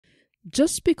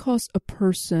Just because a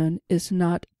person is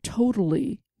not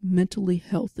totally mentally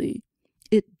healthy,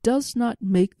 it does not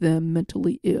make them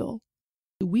mentally ill.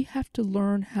 We have to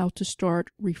learn how to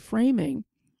start reframing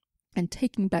and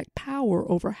taking back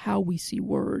power over how we see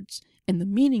words and the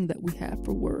meaning that we have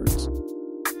for words.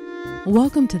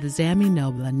 Welcome to the Zami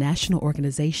Nobla National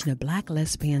Organization of Black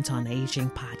Lesbians on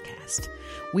Aging podcast.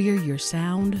 We are your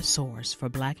sound source for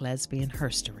Black lesbian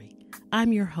herstory.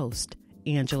 I'm your host,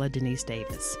 Angela Denise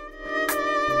Davis.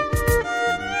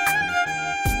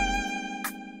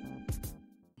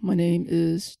 My name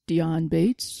is Dionne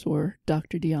Bates, or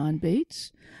Dr. Dionne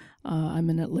Bates.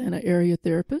 I'm an Atlanta area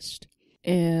therapist,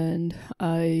 and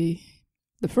the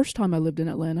first time I lived in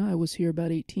Atlanta, I was here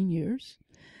about 18 years,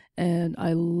 and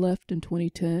I left in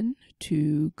 2010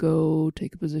 to go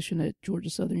take a position at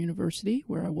Georgia Southern University,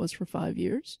 where I was for 5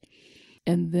 years,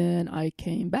 and then I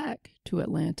came back to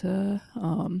Atlanta,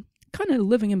 kind of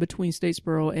living in between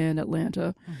Statesboro and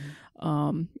Atlanta,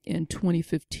 in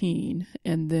 2015,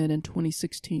 and then in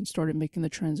 2016 started making the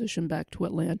transition back to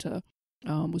Atlanta.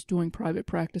 Was doing private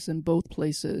practice in both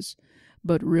places,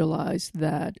 but realized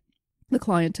that the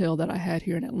clientele that I had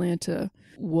here in Atlanta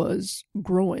was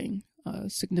growing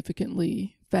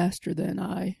significantly faster than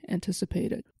I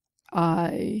anticipated.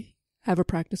 I have a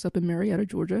practice up in Marietta,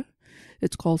 Georgia.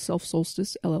 It's called Self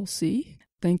Solstice LLC.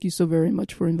 Thank you so very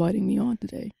much for inviting me on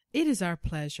today. It is our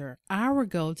pleasure. Our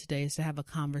goal today is to have a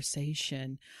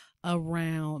conversation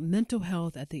around mental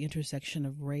health at the intersection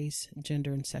of race,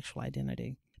 gender, and sexual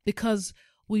identity, because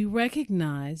we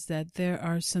recognize that there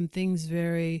are some things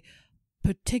very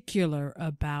particular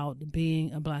about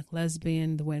being a Black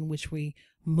lesbian, the way in which we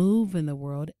move in the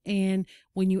world. And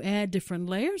when you add different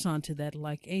layers onto that,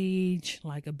 like age,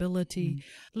 like ability,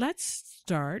 let's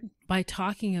start by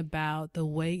talking about the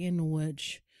way in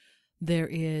which there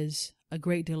is a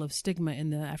great deal of stigma in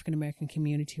the African American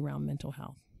community around mental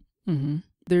health. Mm-hmm.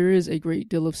 There is a great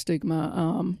deal of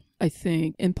stigma, I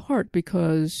think, in part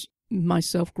because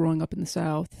myself growing up in the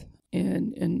South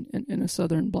and in a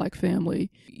Southern Black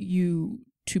family,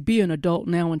 to be an adult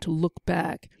now and to look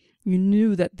back, you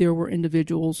knew that there were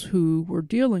individuals who were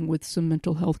dealing with some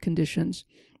mental health conditions,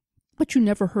 but you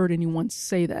never heard anyone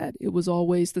say that. It was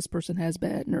always, this person has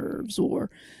bad nerves,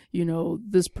 or,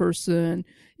 this person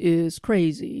is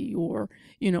crazy, or,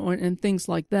 and things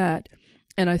like that.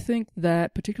 And I think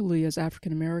that particularly as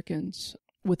African Americans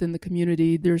within the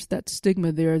community, there's that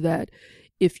stigma there that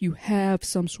if you have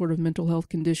some sort of mental health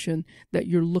condition, that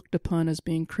you're looked upon as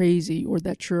being crazy, or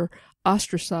that you're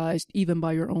ostracized even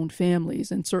by your own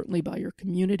families and certainly by your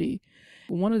community.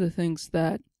 One of the things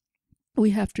that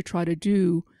we have to try to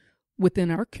do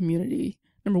within our community,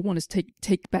 number one, is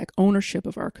take back ownership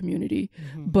of our community,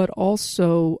 but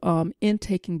also in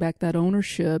taking back that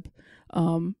ownership,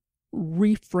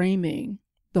 reframing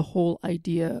the whole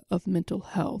idea of mental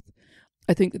health.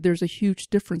 I think that there's a huge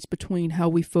difference between how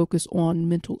we focus on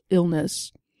mental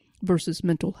illness versus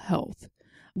mental health.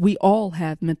 We all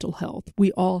have mental health.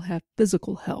 We all have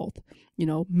physical health.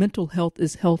 Mental health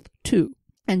is health too.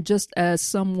 And just as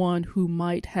someone who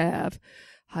might have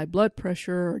high blood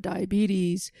pressure or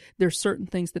diabetes, there's certain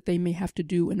things that they may have to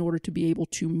do in order to be able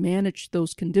to manage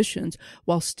those conditions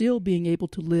while still being able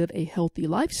to live a healthy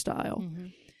lifestyle.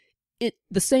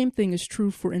 The same thing is true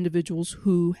for individuals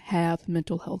who have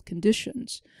mental health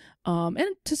conditions.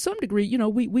 And to some degree,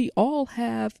 we all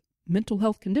have mental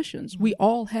health conditions. We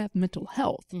all have mental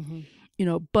health,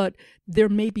 but there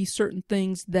may be certain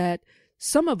things that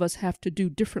some of us have to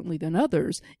do differently than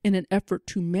others in an effort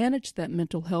to manage that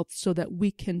mental health so that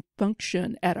we can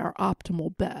function at our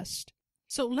optimal best.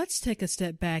 So let's take a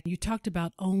step back. You talked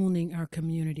about owning our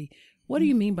community. What do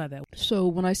you mean by that? So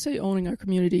when I say owning our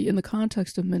community in the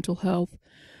context of mental health,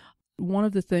 one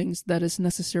of the things that is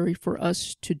necessary for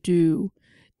us to do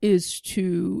is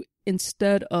to,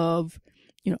 instead of,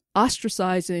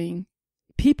 ostracizing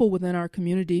people within our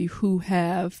community who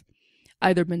have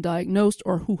either been diagnosed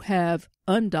or who have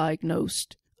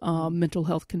undiagnosed mental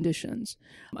health conditions,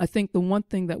 I think the one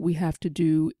thing that we have to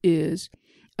do is,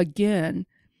 again,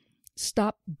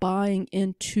 stop buying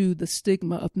into the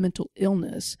stigma of mental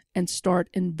illness and start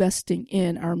investing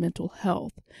in our mental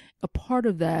health. A part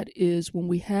of that is when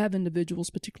we have individuals,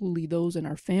 particularly those in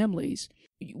our families,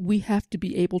 we have to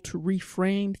be able to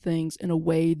reframe things in a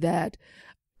way that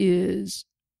is,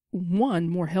 one,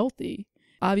 more healthy.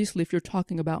 Obviously, if you're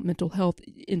talking about mental health,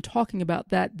 in talking about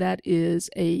that is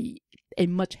a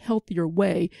much healthier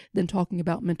way than talking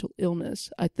about mental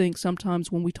illness. I think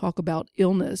sometimes when we talk about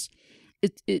illness,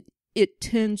 it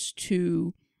tends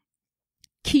to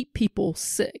keep people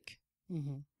sick.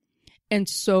 And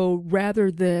so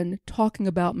rather than talking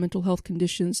about mental health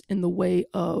conditions in the way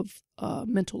of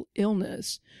mental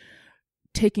illness,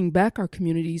 taking back our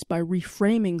communities by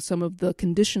reframing some of the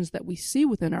conditions that we see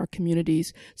within our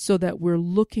communities so that we're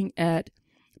looking at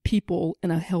people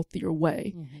in a healthier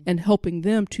way and helping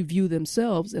them to view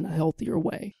themselves in a healthier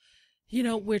way. You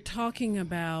know, we're talking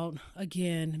about,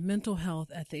 again, mental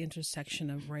health at the intersection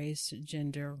of race,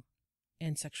 gender,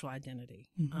 and sexual identity.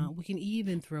 We can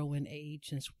even throw in age,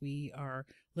 since we are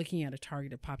looking at a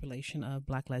targeted population of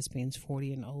Black lesbians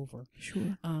 40 and over.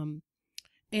 Sure.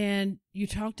 And you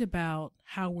talked about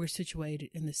how we're situated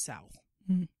in the South.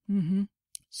 Mm-hmm.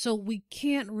 So we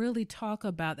can't really talk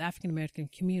about African-American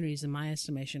communities, in my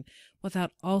estimation,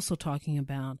 without also talking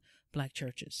about Black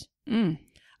churches.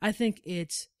 I think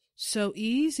it's so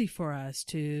easy for us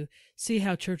to see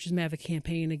how churches may have a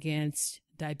campaign against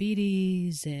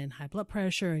diabetes and high blood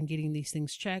pressure and getting these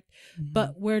things checked,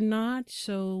 but we're not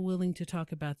so willing to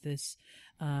talk about this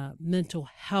mental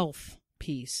health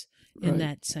piece in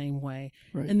that same way.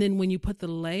 And then when you put the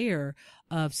layer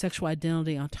of sexual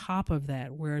identity on top of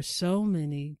that, where so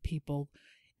many people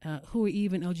who are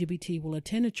even LGBT will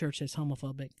attend a church that's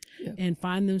homophobic and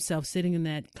find themselves sitting in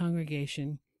that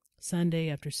congregation Sunday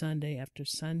after Sunday after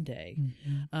Sunday,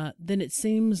 then it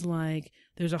seems like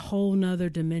there's a whole nother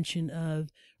dimension of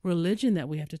religion that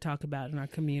we have to talk about in our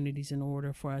communities in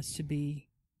order for us to be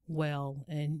well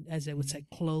and, as they would say,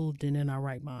 clothed and in our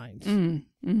right minds.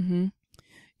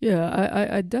 Yeah,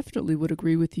 I definitely would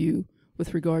agree with you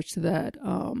with regards to that.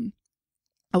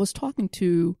 I was talking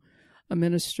to a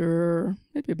minister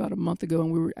maybe about a month ago,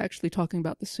 and we were actually talking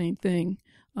about the same thing,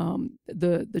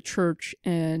 the church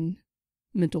and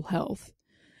mental health.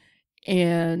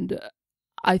 And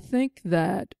I think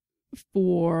that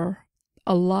for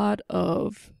a lot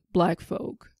of Black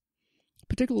folk,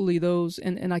 particularly those,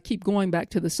 and I keep going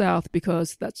back to the South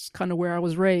because that's kind of where I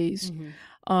was raised,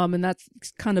 and that's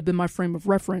kind of been my frame of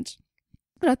reference.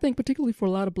 But I think particularly for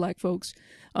a lot of Black folks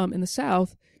in the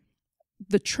South,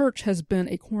 the church has been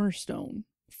a cornerstone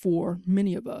for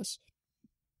many of us.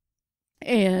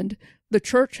 And the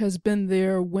church has been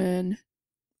there when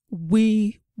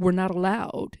we were not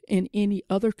allowed in any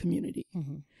other community.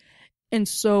 And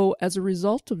so as a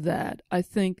result of that, I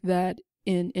think that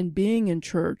in being in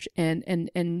church and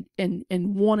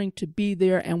wanting to be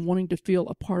there and wanting to feel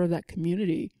a part of that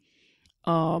community,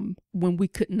 when we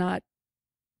could not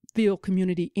feel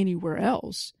community anywhere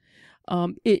else,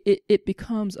 it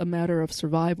becomes a matter of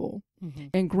survival.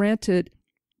 And granted,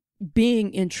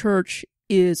 being in church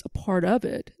is a part of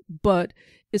it, but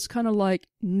it's kind of like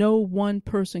no one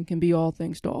person can be all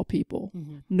things to all people.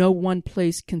 No one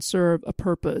place can serve a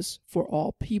purpose for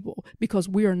all people, because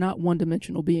we are not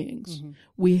one-dimensional beings.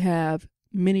 We have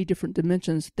many different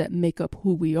dimensions that make up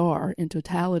who we are in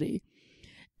totality.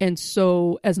 And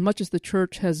so as much as the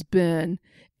church has been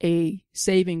a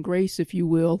saving grace, if you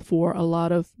will, for a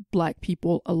lot of Black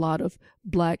people, a lot of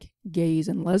Black gays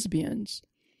and lesbians,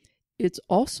 it's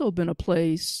also been a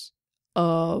place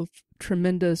of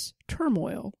tremendous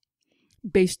turmoil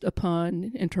based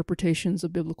upon interpretations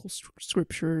of biblical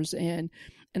scriptures. And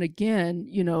again,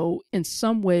 you know, in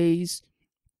some ways,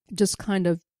 just kind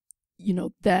of, you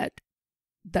know, that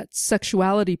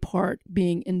sexuality part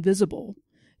being invisible.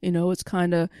 You know, it's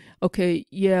kind of, okay,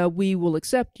 yeah, we will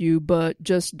accept you, but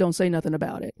just don't say nothing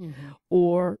about it.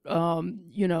 Or,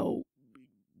 you know,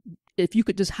 if you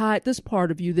could just hide this part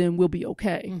of you, then we'll be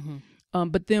okay.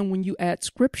 But then when you add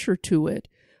scripture to it,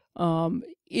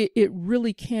 it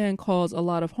really can cause a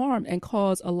lot of harm and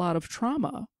cause a lot of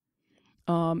trauma.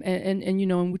 And you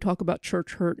know, and we talk about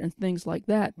church hurt and things like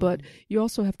that, but you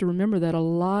also have to remember that a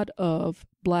lot of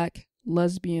Black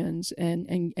lesbians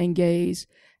and gays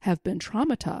have been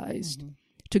traumatized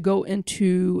to go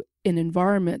into an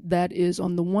environment that is,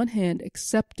 on the one hand,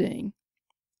 accepting,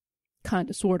 kind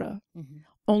of, sort of,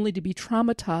 only to be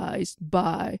traumatized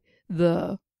by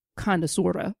the kind of,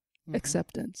 sort of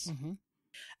acceptance.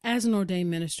 As an ordained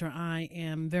minister, I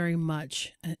am very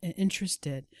much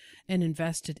interested and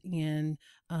invested in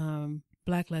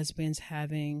Black lesbians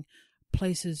having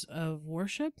places of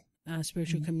worship,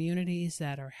 spiritual communities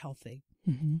that are healthy.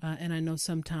 And I know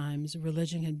sometimes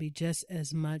religion can be just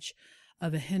as much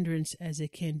of a hindrance as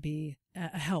it can be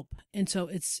a help. And so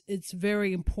it's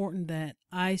very important that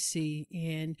I see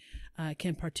and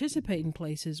can participate in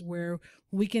places where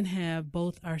we can have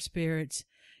both our spirits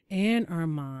and our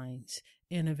minds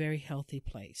in a very healthy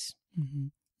place.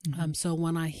 So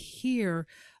when I hear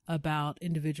about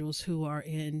individuals who are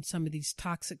in some of these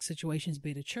toxic situations,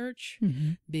 be it a church,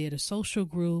 be it a social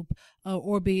group,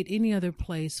 or be it any other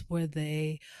place where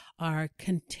they are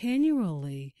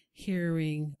continually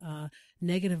hearing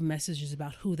negative messages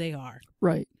about who they are.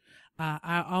 Right.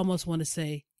 I almost want to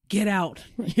say, get out,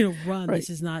 run. Right. This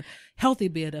is not healthy,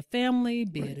 be it a family,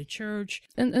 be it a church.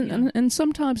 And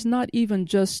sometimes not even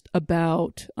just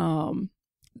about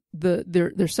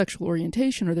their sexual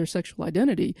orientation or their sexual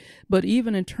identity, but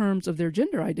even in terms of their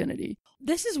gender identity.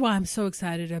 This is why I'm so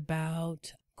excited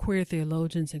about queer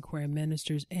theologians and queer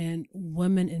ministers and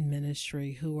women in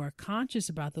ministry who are conscious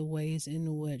about the ways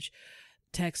in which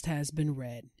text has been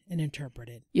read and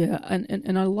interpreted. Yeah,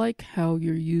 and I like how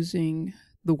you're using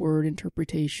the word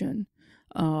interpretation.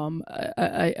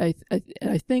 I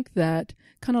think that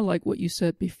kind of like what you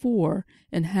said before,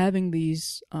 and having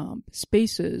these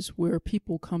spaces where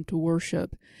people come to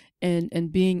worship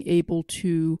and being able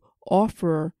to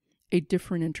offer a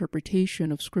different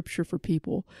interpretation of Scripture for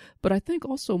people. But I think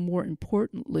also more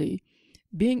importantly,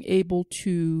 being able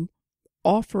to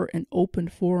offer an open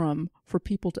forum for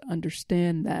people to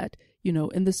understand that,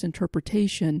 in this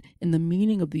interpretation, in the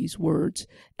meaning of these words,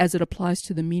 as it applies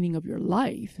to the meaning of your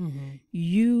life,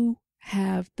 you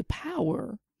have the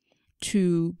power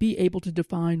to be able to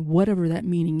define whatever that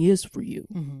meaning is for you.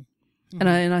 And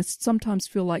I sometimes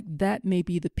feel like that may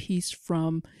be the piece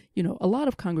from, a lot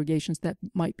of congregations that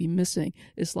might be missing.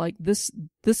 It's like this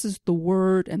is the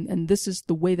word and this is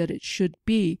the way that it should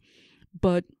be.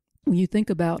 But when you think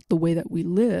about the way that we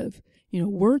live,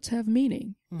 words have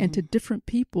meaning. And to different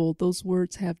people, those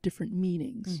words have different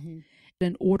meanings.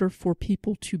 In order for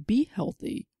people to be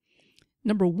healthy,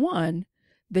 number one,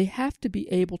 they have to be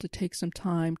able to take some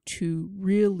time to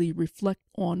really reflect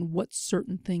on what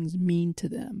certain things mean to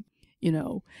them.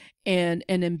 And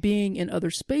in being in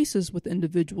other spaces with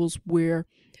individuals where,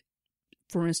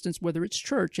 for instance, whether it's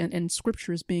church and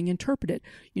Scripture is being interpreted,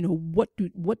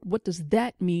 what does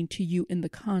that mean to you in the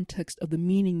context of the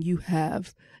meaning you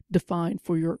have defined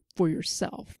for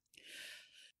yourself?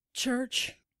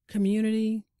 Church,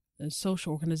 community,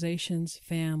 social organizations,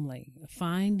 family,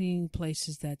 finding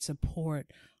places that support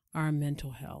our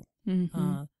mental health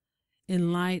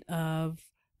in light of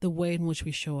the way in which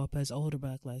we show up as older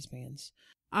Black lesbians.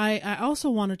 I also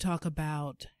want to talk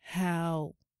about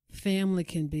how family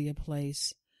can be a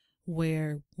place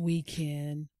where we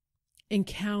can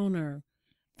encounter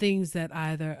things that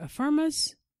either affirm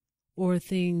us or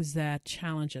things that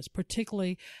challenge us,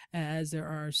 particularly as there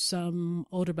are some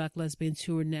older Black lesbians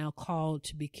who are now called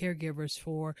to be caregivers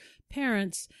for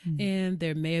parents, and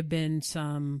there may have been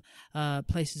some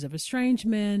places of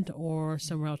estrangement or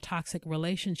some real toxic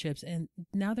relationships, and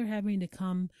now they're having to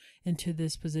come into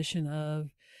this position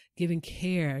of giving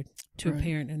care to a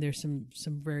parent, and there's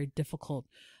some very difficult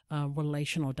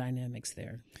relational dynamics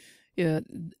there. Yeah,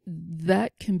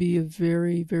 that can be a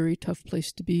very, very tough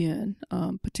place to be in,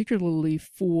 particularly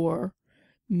for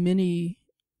many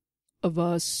of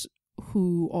us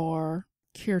who are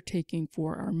caretaking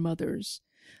for our mothers.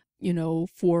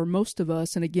 For most of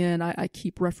us, and again, I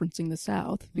keep referencing the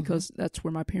South because that's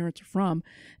where my parents are from,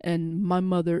 and my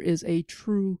mother is a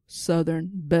true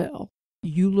Southern belle.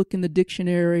 You look in the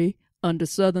dictionary under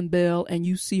Southern belle and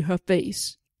you see her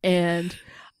face. And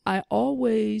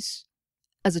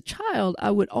as a child, I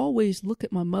would always look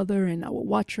at my mother and I would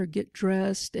watch her get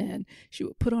dressed, and she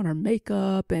would put on her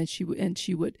makeup and she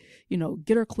would,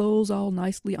 get her clothes all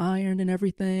nicely ironed and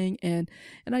everything. And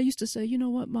I used to say, you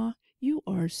know what, Ma, you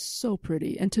are so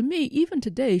pretty. And to me, even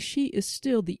today, she is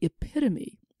still the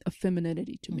epitome of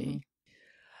femininity to me.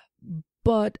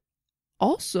 But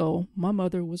also, my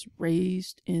mother was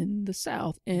raised in the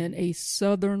South in a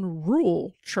Southern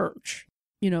rural church,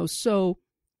 so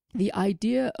the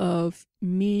idea of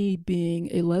me being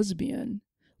a lesbian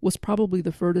was probably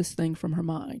the furthest thing from her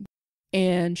mind.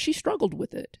 And she struggled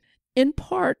with it, in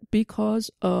part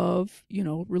because of,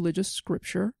 religious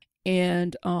scripture.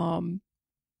 And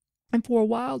for a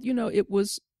while, it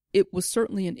was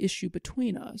certainly an issue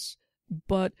between us.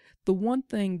 But the one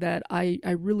thing that I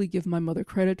really give my mother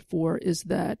credit for is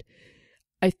that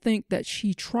I think that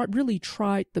she really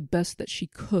tried the best that she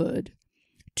could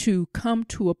to come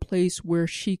to a place where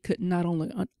she could not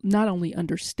only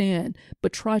understand,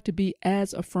 but try to be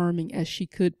as affirming as she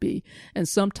could be. And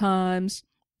sometimes,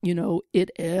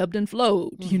 it ebbed and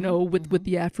flowed, with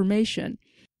the affirmation.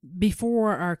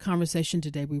 Before our conversation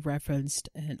today, we referenced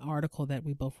an article that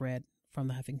we both read from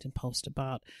the Huffington Post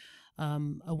about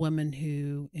a woman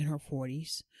who, in her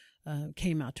 40s,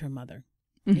 came out to her mother.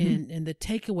 And the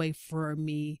takeaway for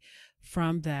me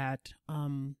from that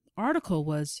article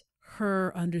was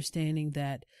her understanding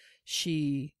that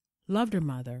she loved her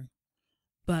mother,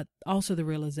 but also the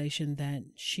realization that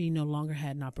she no longer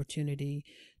had an opportunity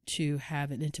to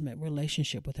have an intimate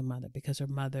relationship with her mother because her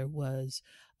mother was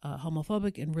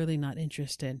homophobic and really not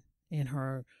interested in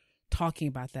her talking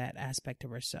about that aspect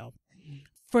of herself.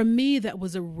 For me, that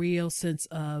was a real sense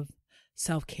of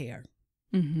self-care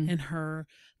and her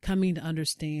coming to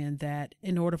understand that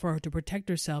in order for her to protect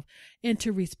herself and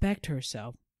to respect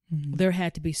herself, there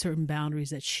had to be certain boundaries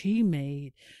that she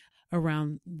made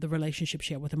around the relationship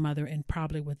she had with her mother and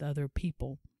probably with other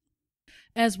people.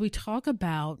 As we talk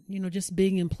about, just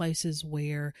being in places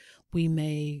where we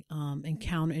may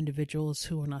encounter individuals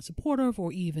who are not supportive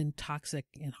or even toxic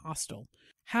and hostile,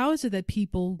 how is it that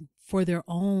people, for their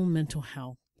own mental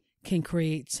health, can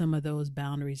create some of those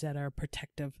boundaries that are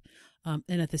protective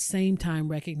and at the same time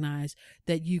recognize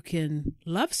that you can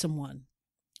love someone,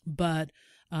 but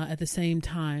at the same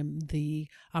time, the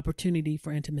opportunity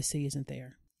for intimacy isn't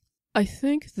there? I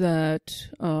think that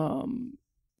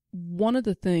one of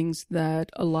the things that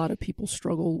a lot of people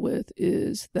struggle with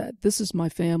is that this is my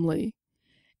family,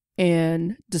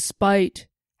 and despite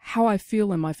how I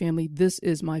feel in my family, this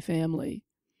is my family.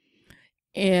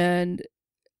 And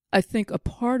I think a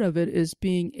part of it is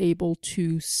being able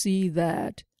to see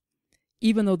that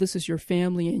even though this is your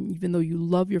family and even though you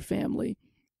love your family,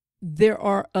 there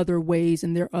are other ways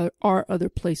and there are other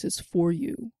places for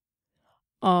you.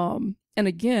 And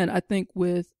again, I think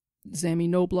with Zami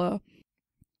Nobla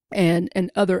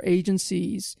and other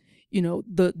agencies,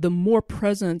 the more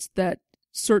presence that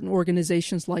certain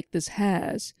organizations like this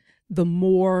has, the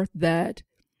more that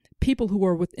people who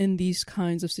are within these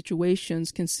kinds of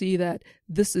situations can see that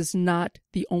this is not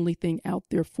the only thing out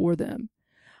there for them.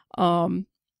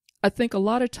 I think a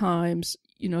lot of times,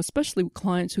 especially with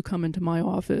clients who come into my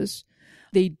office,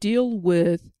 they deal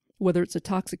with whether it's a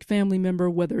toxic family member,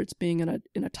 whether it's being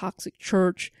in a toxic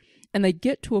church, and they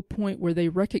get to a point where they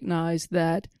recognize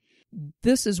that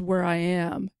this is where I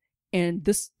am, and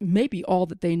this may be all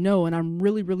that they know, and I'm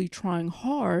really, really trying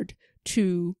hard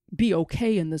to be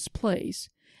okay in this place.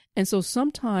 And so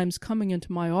sometimes coming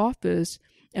into my office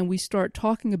and we start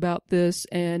talking about this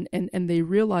and they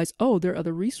realize, oh, there are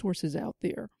other resources out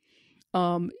there,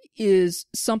 is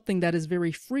something that is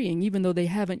very freeing, even though they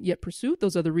haven't yet pursued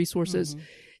those other resources.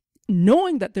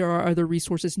 Knowing that there are other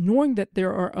resources, knowing that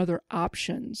there are other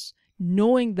options,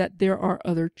 knowing that there are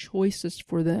other choices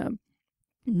for them,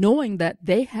 knowing that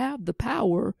they have the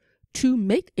power to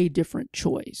make a different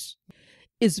choice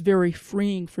is very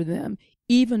freeing for them,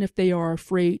 even if they are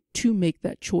afraid to make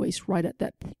that choice right at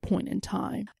that point in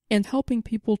time. And helping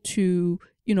people to,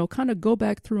 kind of go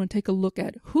back through and take a look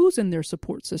at who's in their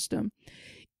support system.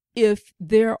 If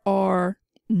there are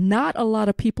not a lot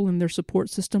of people in their support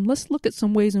system, let's look at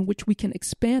some ways in which we can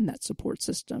expand that support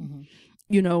system.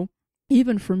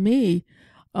 Even for me,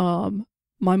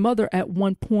 my mother at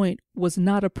one point was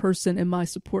not a person in my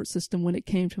support system when it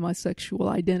came to my sexual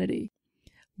identity.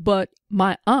 But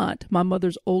my aunt, my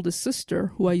mother's oldest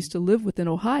sister, who I used to live with in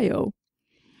Ohio,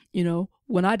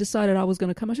 when I decided I was going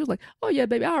to come out, she was like, "Oh yeah,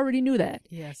 baby, I already knew that."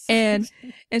 Yes. And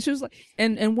she was like,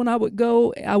 and when I would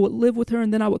go, I would live with her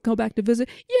and then I would go back to visit.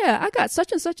 Yeah, I got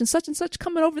such and such and such and such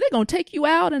coming over. They're going to take you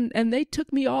out. And they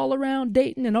took me all around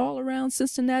Dayton and all around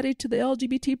Cincinnati to the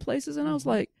LGBT places. And I was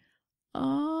like,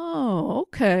 oh,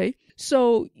 okay.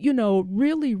 So,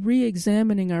 really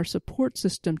re-examining our support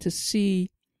system to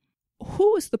see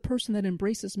who is the person that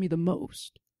embraces me the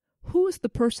most? Who is the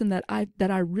person that I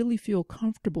really feel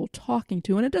comfortable talking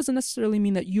to? And it doesn't necessarily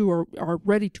mean that you are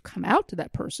ready to come out to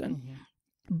that person,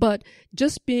 but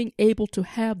just being able to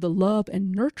have the love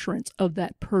and nurturance of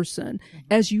that person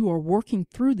as you are working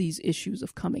through these issues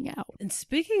of coming out. And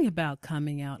speaking about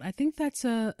coming out, I think that's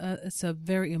it's a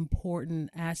very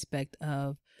important aspect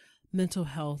of mental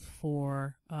health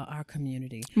for our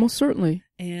community. Most certainly.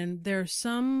 And there are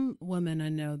some women I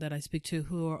know that I speak to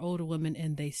who are older women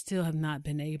and they still have not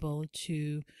been able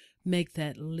to make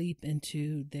that leap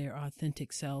into their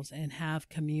authentic selves and have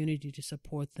community to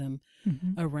support them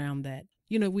around that.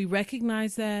 We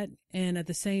recognize that, and at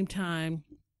the same time,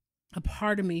 a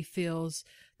part of me feels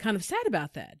kind of sad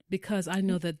about that because I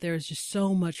know that there's just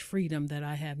so much freedom that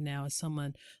I have now as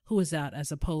someone who is out,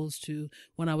 as opposed to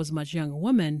when I was a much younger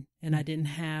woman and I didn't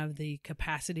have the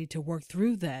capacity to work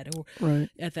through that or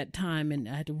at that time, and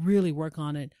I had to really work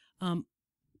on it.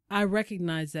 I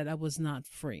recognized that I was not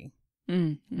free.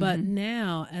 But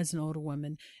now, as an older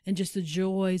woman, and just the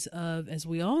joys of, as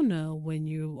we all know, when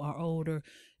you are older,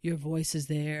 your voice is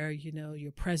there,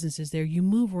 your presence is there. You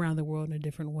move around the world in a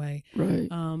different way. Right.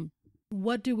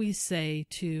 What do we say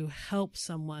to help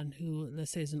someone who,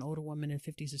 let's say, is an older woman in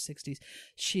 50s or 60s?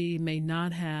 She may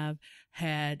not have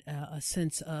had a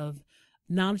sense of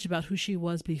knowledge about who she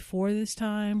was before this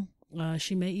time.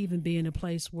 She may even be in a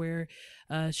place where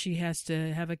she has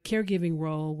to have a caregiving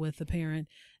role with a parent,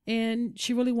 and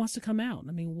she really wants to come out.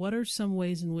 I mean, what are some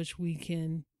ways in which we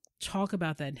can talk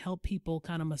about that and help people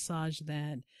kind of massage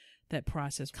that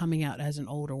process coming out as an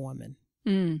older woman?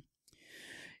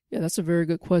 Yeah, that's a very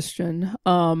good question.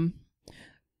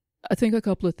 I think a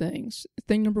couple of things.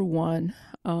 Thing number one,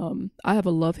 I have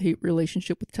a love-hate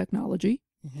relationship with technology,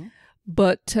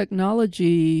 but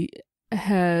technology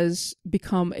has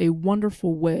become a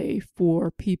wonderful way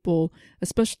for people,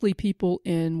 especially people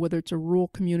in whether it's a rural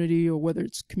community or whether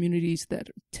it's communities that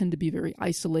tend to be very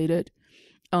isolated,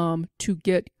 to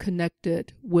get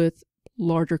connected with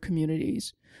larger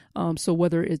communities. So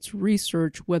whether it's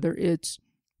research, whether it's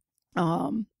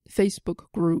Facebook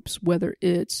groups, whether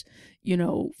it's,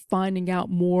 finding out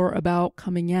more about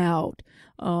coming out,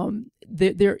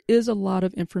 there is a lot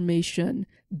of information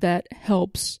that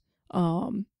helps,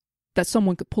 that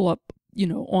someone could pull up,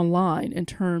 online in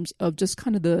terms of just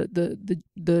kind of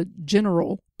the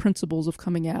general principles of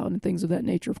coming out and things of that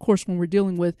nature. Of course, when we're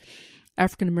dealing with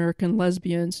African American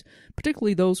lesbians,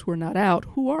 particularly those who are not out,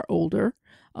 who are older,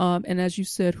 and as you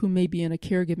said, who may be in a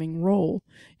caregiving role,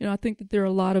 I think that there are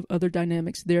a lot of other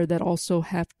dynamics there that also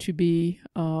have to be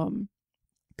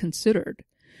considered.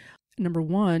 Number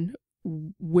one,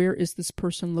 where is this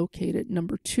person located?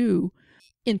 Number two,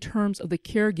 in terms of the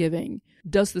caregiving,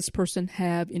 does this person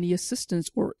have any assistance,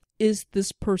 or is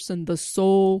this person the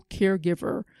sole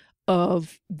caregiver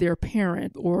of their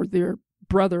parent or their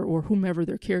brother or whomever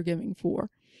they're caregiving for?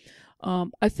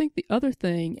 I think the other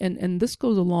thing, and this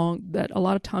goes along that a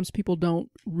lot of times people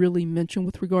don't really mention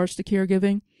with regards to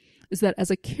caregiving, is that as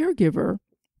a caregiver,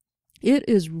 it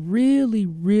is really,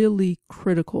 really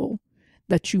critical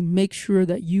that you make sure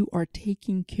that you are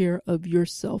taking care of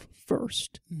yourself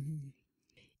first.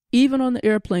 Even on the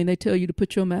airplane, they tell you to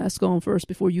put your mask on first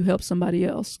before you help somebody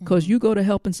else, because you go to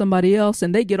helping somebody else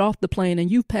and they get off the plane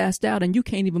and you've passed out and you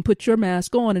can't even put your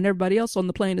mask on and everybody else on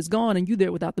the plane is gone and you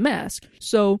there without the mask.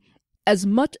 So as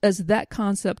much as that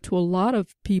concept to a lot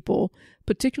of people,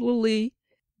 particularly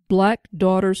Black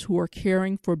daughters who are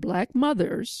caring for Black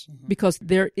mothers, because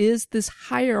there is this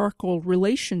hierarchical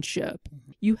relationship,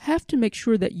 you have to make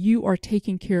sure that you are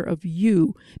taking care of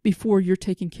you before you're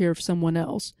taking care of someone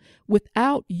else.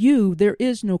 Without you, there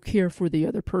is no care for the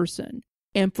other person.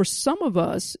 And for some of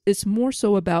us, it's more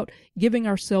so about giving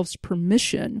ourselves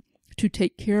permission to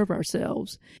take care of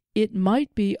ourselves. It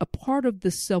might be a part of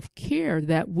the self-care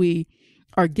that we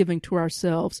are giving to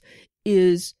ourselves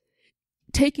is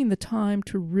taking the time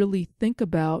to really think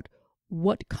about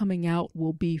what coming out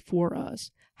will be for us,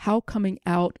 how coming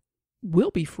out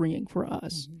will be freeing for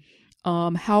us,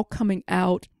 how coming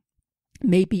out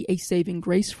may be a saving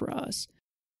grace for us,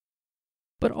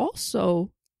 but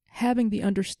also having the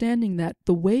understanding that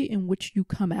the way in which you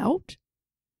come out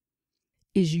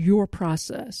is your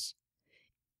process.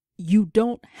 You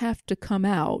don't have to come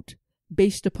out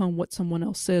based upon what someone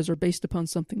else says or based upon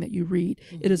something that you read.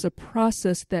 It is a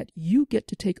process that you get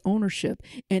to take ownership,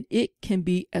 and it can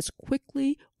be as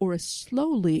quickly or as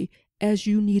slowly as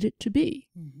you need it to be.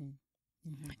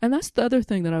 And that's the other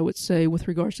thing that I would say with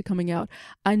regards to coming out.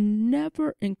 I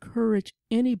never encourage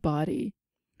anybody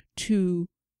to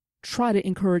try to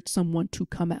encourage someone to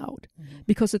come out,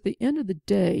 because at the end of the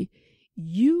day,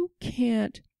 if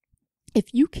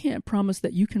you can't promise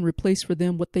that you can replace for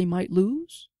them what they might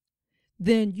lose,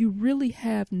 then you really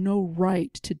have no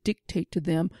right to dictate to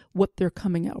them what their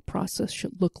coming out process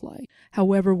should look like.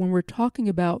 However, when we're talking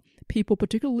about people,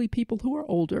 particularly people who are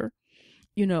older,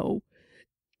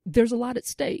 there's a lot at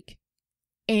stake.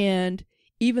 And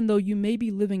even though you may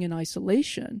be living in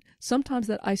isolation, sometimes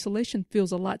that isolation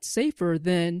feels a lot safer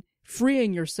than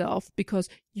freeing yourself, because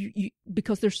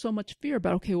because there's so much fear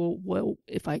about, okay, well,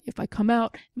 if I come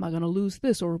out, am I going to lose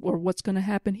this, or what's going to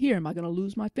happen here? Am I going to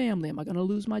lose my family? Am I going to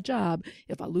lose my job?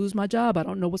 If I lose my job, I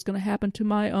don't know what's going to happen to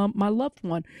my my loved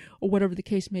one, or whatever the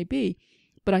case may be.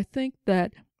 But I think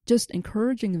that just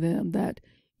encouraging them that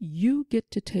you get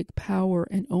to take power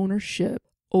and ownership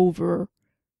over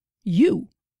you,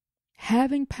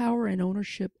 having power and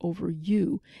ownership over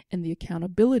you, and the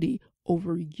accountability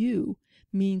over you,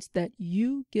 means that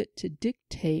you get to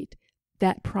dictate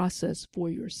that process for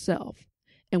yourself.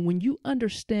 And when you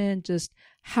understand just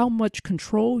how much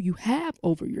control you have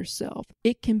over yourself,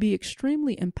 it can be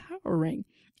extremely empowering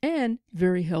and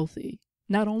very healthy,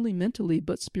 not only mentally,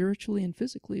 but spiritually and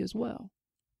physically as well.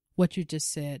 What you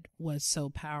just said was so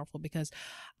powerful, because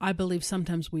I believe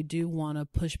sometimes we do want to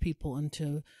push people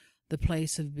into the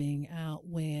place of being out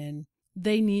when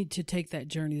they need to take that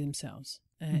journey themselves.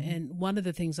 And one of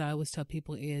the things I always tell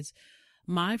people is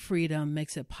my freedom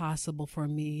makes it possible for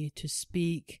me to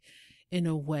speak in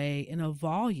a way, in a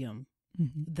volume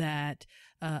that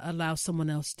allow someone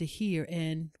else to hear.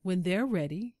 And when they're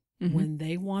ready, when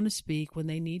they want to speak, when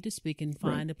they need to speak and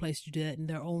find a place to do that in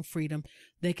their own freedom,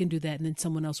 they can do that. And then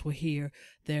someone else will hear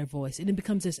their voice. And it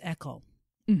becomes this echo.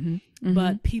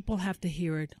 But people have to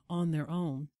hear it on their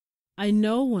own. I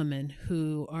know women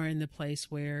who are in the place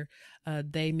where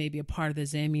they may be a part of the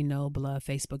Zami Nobla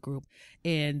Facebook group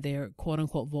and they're quote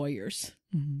unquote voyeurs.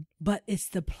 But it's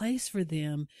the place for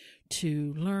them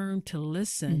to learn to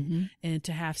listen and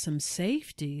to have some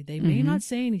safety. They may not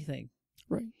say anything.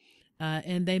 Right.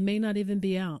 And they may not even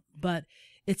be out, but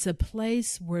it's a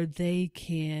place where they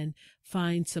can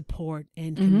find support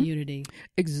and community.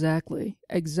 Exactly.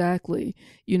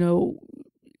 You know,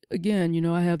 again, you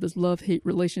know, I have this love-hate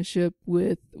relationship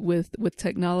with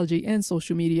technology and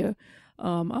social media. I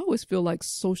always feel like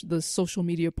the social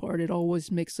media part, it always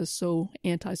makes us so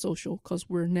antisocial because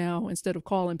we're now, instead of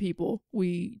calling people,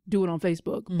 we do it on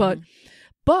Facebook.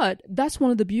 But that's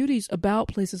one of the beauties about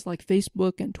places like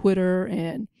Facebook and Twitter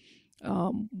and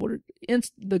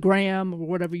Instagram or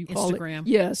whatever you call it.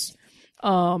 Yes.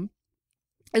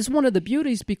 It's one of the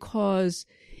beauties because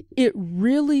it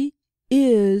really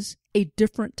is a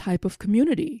different type of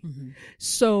community.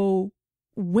 So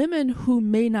women who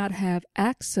may not have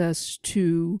access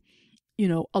to, you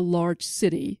know, a large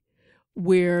city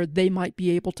where they might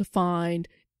be able to find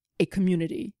a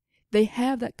community, they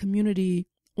have that community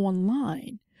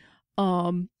online.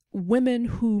 Women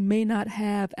who may not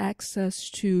have access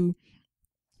to,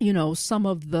 you know, some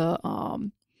of the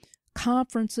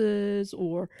conferences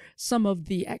or some of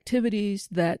the activities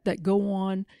that go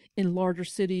on in larger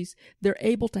cities, they're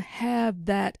able to have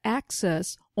that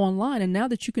access online. And now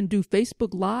that you can do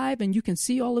Facebook Live and you can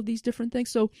see all of these different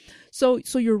things. So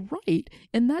you're right.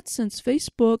 In that sense,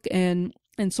 Facebook and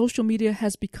social media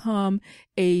has become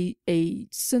a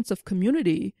sense of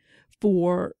community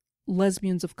for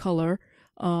lesbians of color,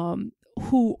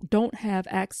 who don't have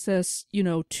access, you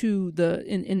know, to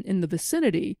in the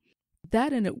vicinity.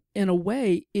 That in a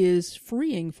way is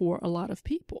freeing for a lot of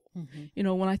people. You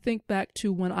know, when I think back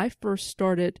to when I first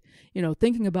started, you know,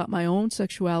 thinking about my own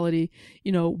sexuality,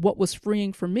 you know, what was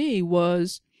freeing for me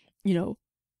was, you know,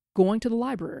 going to the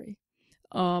library.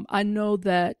 I know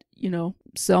that, you know,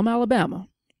 Selma, Alabama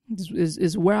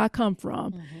is where I come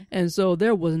from. And so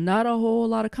there was not a whole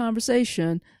lot of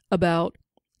conversation about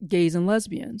gays and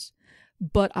lesbians.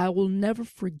 But I will never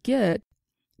forget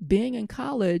being in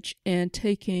college and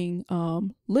taking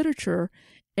literature,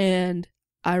 and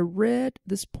I read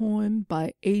this poem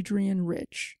by Adrienne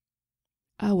Rich.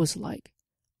 I was like,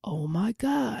 oh my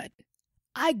God,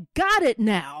 I got it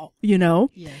now, you know?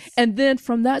 Yes. And then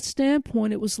from that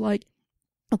standpoint, it was like,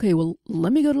 okay, well,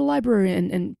 let me go to the library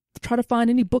and try to find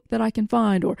any book that I can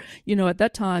find. Or, you know, at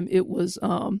that time it was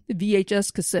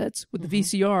VHS cassettes with the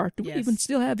VCR. Do we even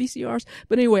still have VCRs?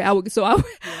 But anyway, I would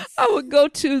go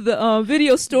to the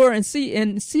video store and see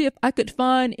if I could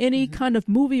find any kind of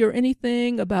movie or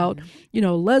anything about, you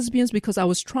know, lesbians, because I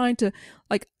was trying to,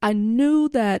 like, I knew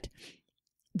that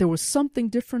there was something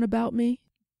different about me,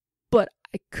 but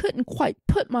I couldn't quite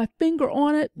put my finger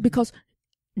on it because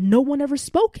no one ever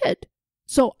spoke it.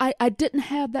 So I didn't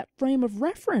have that frame of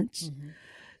reference.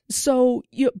 So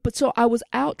I was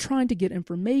out trying to get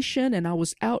information, and I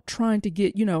was out trying to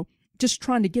get, you know, just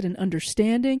trying to get an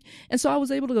understanding. And so I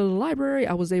was able to go to the library,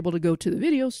 I was able to go to the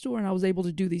video store, and I was able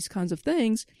to do these kinds of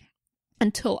things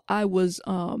until I was,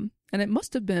 and it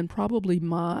must have been probably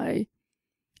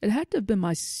it had to have been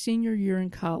my senior year in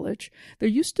college. There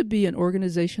used to be an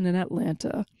organization in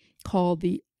Atlanta called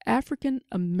the African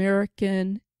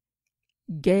American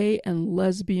Gay and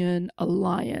Lesbian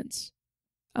Alliance.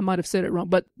 I might have said it wrong,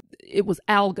 but it was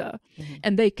ALGA.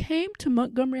 And they came to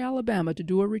Montgomery, Alabama to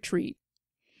do a retreat.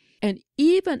 And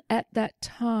even at that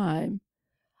time,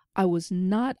 I was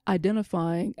not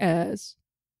identifying as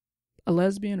a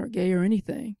lesbian or gay or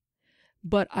anything.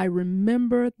 But I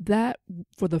remember that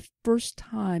for the first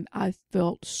time, I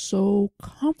felt so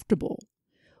comfortable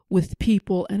with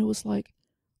people. And it was like,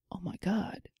 oh my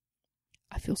God,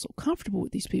 I feel so comfortable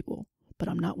with these people. But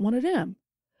I'm not one of them.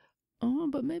 Oh,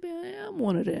 but maybe I am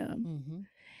one of them.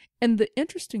 And the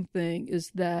interesting thing is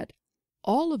that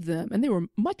all of them, and they were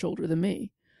much older than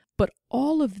me, but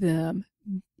all of them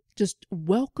just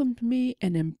welcomed me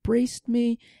and embraced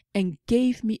me and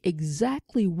gave me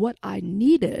exactly what I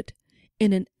needed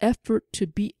in an effort to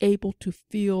be able to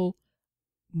feel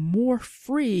more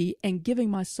free and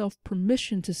giving myself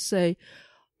permission to say,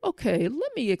 okay,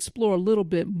 let me explore a little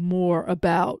bit more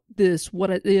about this, what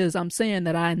it is I'm saying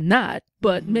that I'm not,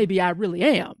 but maybe I really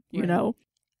am, you know?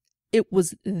 It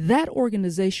was that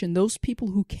organization, those people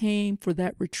who came for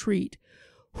that retreat,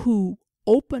 who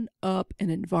open up an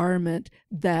environment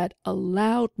that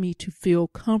allowed me to feel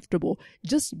comfortable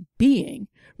just being,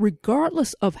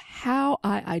 regardless of how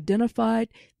I identified.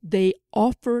 They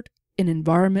offered an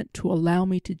environment to allow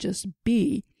me to just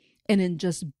be. And in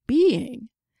just being,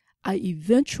 I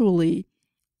eventually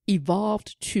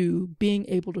evolved to being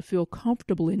able to feel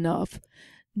comfortable enough,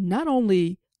 not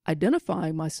only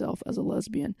identifying myself as a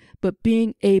lesbian, but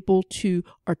being able to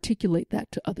articulate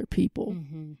that to other people.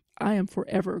 Mm-hmm. I am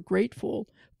forever grateful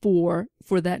for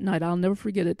that night. I'll never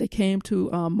forget it. They came to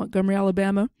Montgomery,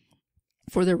 Alabama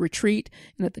for their retreat.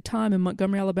 And at the time in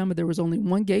Montgomery, Alabama, there was only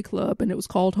one gay club, and it was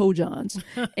called Ho John's.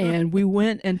 And we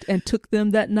went and took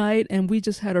them that night, and we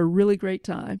just had a really great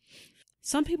time.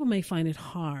 Some people may find it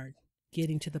hard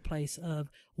getting to the place of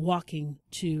walking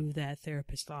to that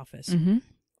therapist's office. Mm-hmm.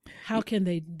 How can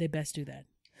they best do that?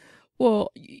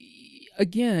 Well,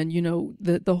 again,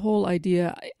 the whole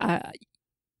idea,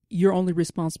 you're only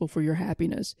responsible for your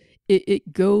happiness.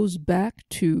 It goes back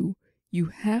to, you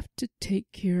have to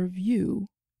take care of you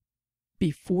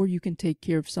before you can take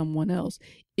care of someone else.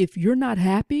 If you're not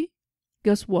happy,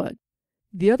 guess what?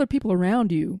 The other people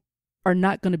around you are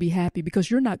not going to be happy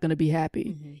because you're not going to be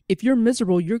happy. Mm-hmm. If you're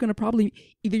miserable, you're going to probably,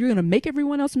 either you're going to make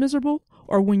everyone else miserable,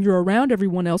 or when you're around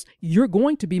everyone else, you're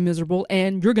going to be miserable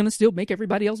and you're going to still make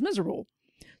everybody else miserable.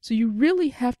 So you really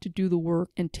have to do the work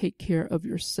and take care of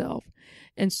yourself.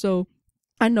 And so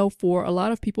I know for a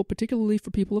lot of people, particularly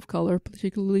for people of color,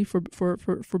 particularly for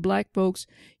Black folks,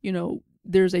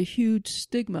 there's a huge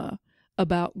stigma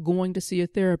about going to see a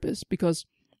therapist, because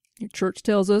church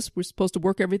tells us we're supposed to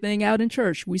work everything out in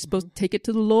church. We're supposed to take it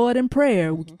to the Lord in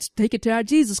prayer. We take it to our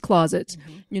Jesus closets,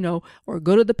 or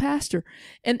go to the pastor.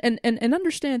 And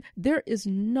understand, there is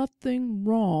nothing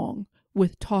wrong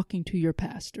with talking to your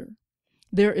pastor.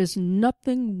 There is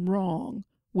nothing wrong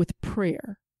with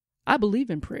prayer. I believe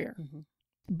in prayer. Mm-hmm.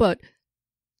 But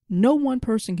no one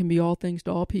person can be all things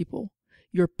to all people.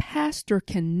 Your pastor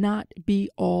cannot be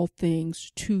all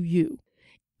things to you.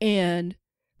 And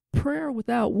prayer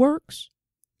without works,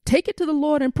 take it to the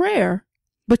Lord in prayer,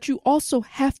 but you also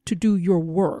have to do your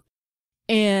work.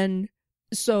 And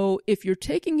so if you're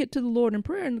taking it to the Lord in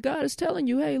prayer and God is telling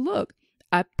you, hey, look,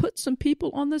 I put some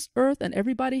people on this earth and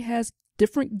everybody has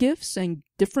different gifts and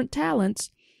different talents.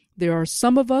 There are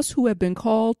some of us who have been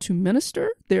called to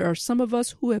minister. There are some of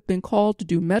us who have been called to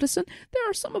do medicine. There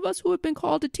are some of us who have been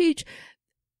called to teach.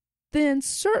 Then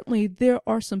certainly there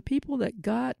are some people that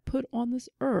God put on this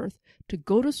earth to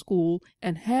go to school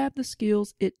and have the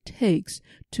skills it takes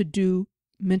to do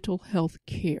mental health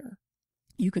care.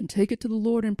 You can take it to the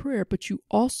Lord in prayer, but you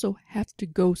also have to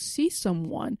go see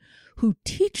someone who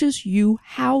teaches you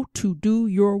how to do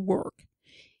your work.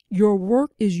 Your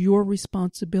work is your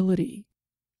responsibility.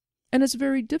 And it's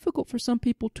very difficult for some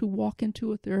people to walk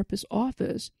into a therapist's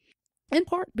office, in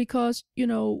part because,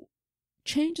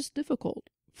 change is difficult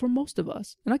for most of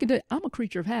us. And I can tell you, I'm a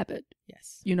creature of habit.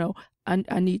 Yes.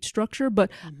 I need structure,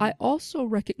 but I also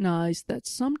recognize that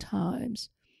sometimes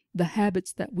the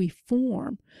habits that we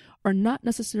form are not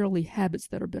necessarily habits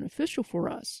that are beneficial for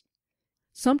us.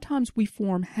 Sometimes we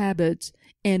form habits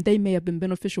and they may have been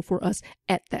beneficial for us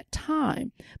at that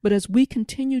time, but as we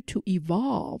continue to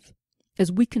evolve,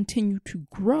 as we continue to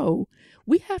grow,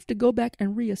 we have to go back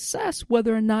and reassess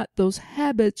whether or not those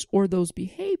habits or those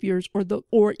behaviors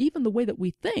or even the way that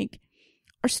we think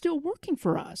are still working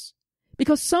for us.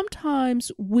 Because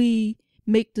sometimes we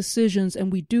make decisions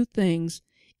and we do things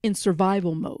in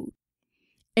survival mode.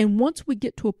 And once we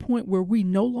get to a point where we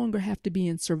no longer have to be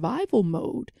in survival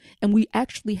mode and we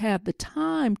actually have the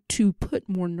time to put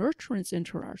more nurturance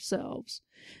into ourselves,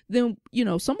 then,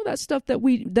 some of that stuff that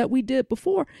we did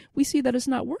before, we see that it's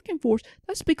not working for us.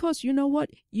 That's because,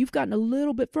 you've gotten a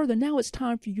little bit further. Now it's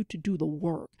time for you to do the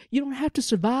work. You don't have to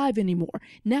survive anymore.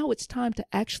 Now it's time to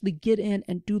actually get in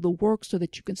and do the work so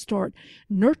that you can start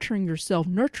nurturing yourself,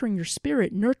 nurturing your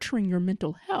spirit, nurturing your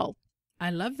mental health. I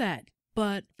love that.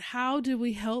 But how do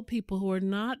we help people who are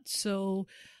not so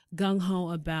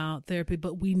gung-ho about therapy,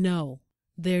 but we know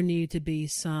there need to be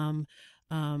some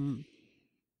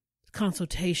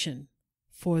consultation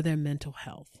for their mental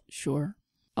health? Sure.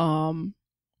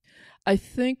 I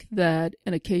think that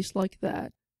in a case like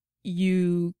that,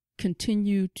 you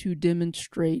continue to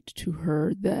demonstrate to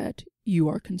her that you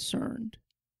are concerned.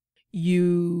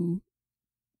 You,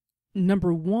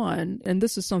 number one, and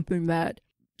this is something that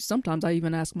sometimes I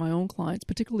even ask my own clients,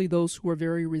 particularly those who are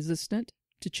very resistant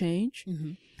to change.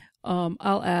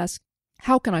 I'll ask,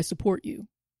 how can I support you?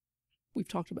 We've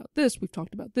talked about this, we've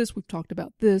talked about this, we've talked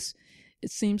about this. It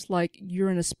seems like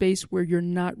you're in a space where you're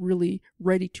not really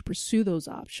ready to pursue those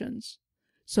options.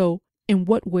 So in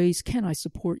what ways can I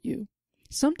support you?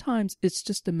 Sometimes it's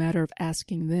just a matter of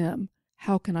asking them,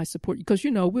 how can I support you? Because,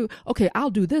 okay, I'll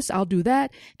do this, I'll do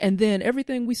that. And then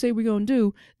everything we say we're going to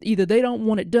do, either they don't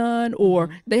want it done or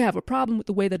they have a problem with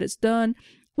the way that it's done,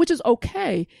 which is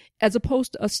okay, as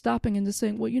opposed to us stopping and just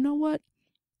saying, well, you know what?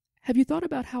 Have you thought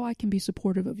about how I can be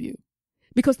supportive of you?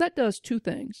 Because that does two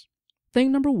things.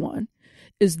 Thing number one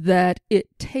is that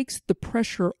it takes the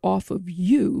pressure off of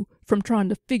you from trying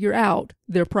to figure out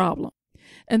their problem.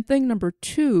 And thing number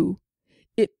two,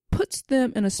 it puts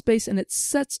them in a space and it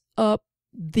sets up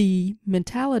the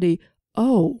mentality,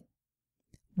 oh,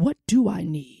 what do I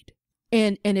need?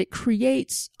 And it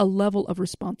creates a level of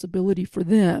responsibility for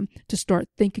them to start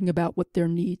thinking about what their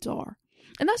needs are.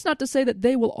 And that's not to say that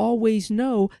they will always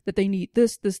know that they need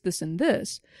this, this, this, and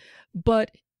this,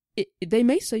 but they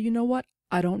may say, you know what,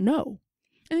 I don't know.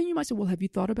 And then you might say, well, have you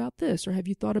thought about this? Or have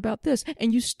you thought about this?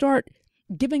 And you start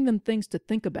giving them things to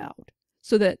think about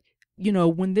so that,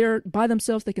 when they're by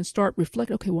themselves, they can start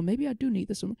reflecting, okay, well, maybe I do need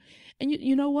this. And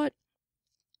you know what?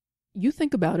 You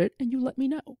think about it and you let me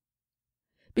know.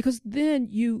 Because then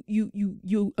you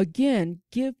again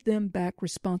give them back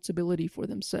responsibility for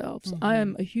themselves. I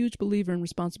am a huge believer in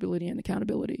responsibility and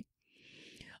accountability.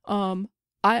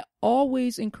 I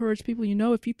always encourage people,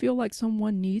 if you feel like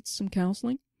someone needs some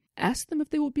counseling, ask them if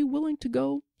they would be willing to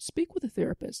go speak with a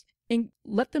therapist and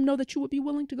let them know that you would be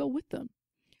willing to go with them.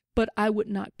 But I would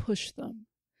not push them,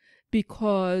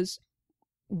 because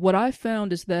what I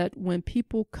found is that when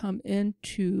people come in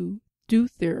to do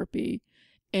therapy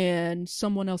and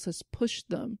someone else has pushed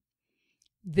them,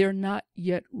 they're not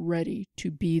yet ready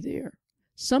to be there.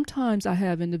 Sometimes I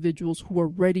have individuals who are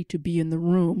ready to be in the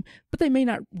room, but they may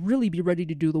not really be ready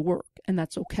to do the work, and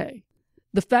that's okay.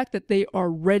 The fact that they are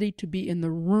ready to be in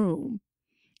the room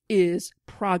is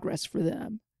progress for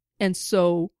them. And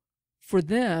so for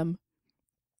them,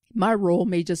 my role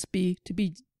may just be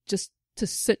to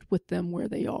sit with them where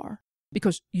they are,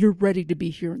 because you're ready to be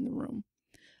here in the room.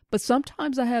 But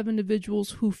sometimes I have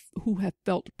individuals who have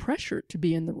felt pressured to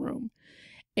be in the room,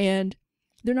 and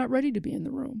they're not ready to be in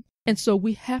the room. And so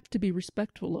we have to be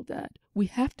respectful of that. We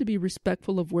have to be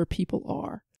respectful of where people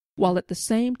are, while at the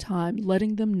same time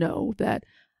letting them know that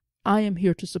I am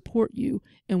here to support you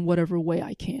in whatever way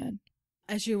I can.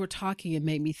 As you were talking, it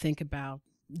made me think about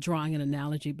drawing an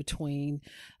analogy between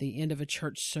the end of a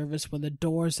church service when the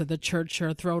doors of the church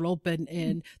are thrown open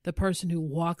and the person who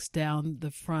walks down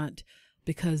the front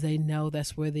because they know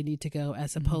that's where they need to go,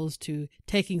 as opposed to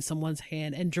taking someone's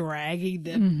hand and dragging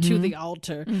them to the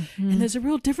altar. And there's a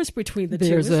real difference between the two.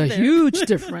 There's a huge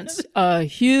difference, a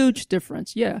huge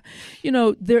difference. Yeah.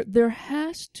 There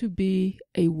has to be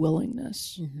a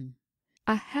willingness.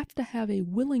 I have to have a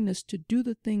willingness to do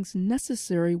the things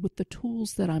necessary with the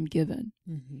tools that I'm given.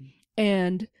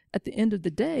 And at the end of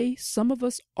the day, some of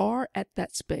us are at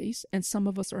that space and some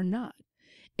of us are not.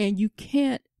 And you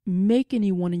can't make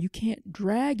anyone and you can't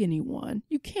drag anyone.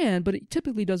 You can, but it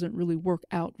typically doesn't really work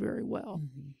out very well.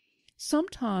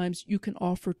 Sometimes you can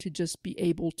offer to just be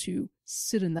able to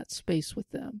sit in that space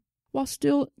with them while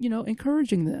still,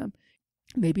 encouraging them.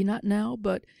 Maybe not now,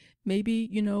 but maybe,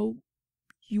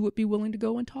 you would be willing to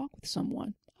go and talk with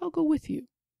someone. I'll go with you.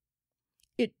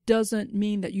 It doesn't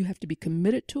mean that you have to be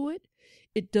committed to it.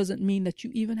 It doesn't mean that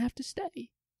you even have to stay.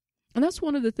 And that's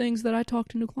one of the things that I talk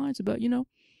to new clients about.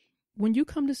 When you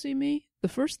come to see me, the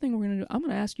first thing we're going to do, I'm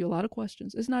going to ask you a lot of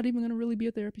questions. It's not even going to really be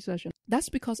a therapy session. That's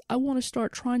because I want to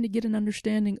start trying to get an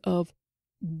understanding of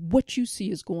what you see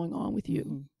is going on with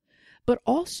you. But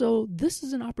also, this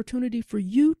is an opportunity for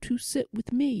you to sit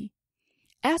with me.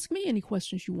 Ask me any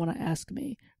questions you want to ask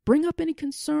me. Bring up any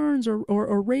concerns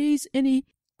or raise any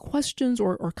questions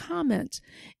or comments,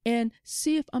 and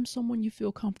see if I'm someone you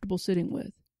feel comfortable sitting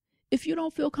with. If you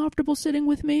don't feel comfortable sitting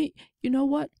with me, you know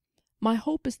what? My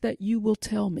hope is that you will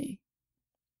tell me.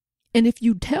 And if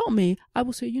you tell me, I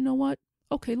will say, you know what?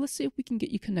 Okay, let's see if we can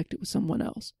get you connected with someone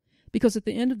else. Because at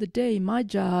the end of the day, my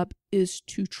job is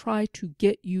to try to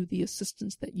get you the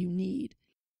assistance that you need.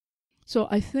 So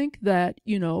I think that,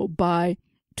 by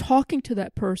talking to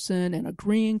that person and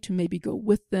agreeing to maybe go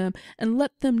with them and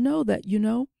let them know that,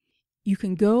 you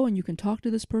can go and you can talk to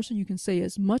this person. You can say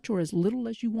as much or as little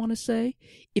as you want to say.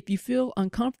 If you feel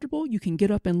uncomfortable, you can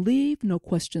get up and leave. No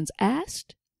questions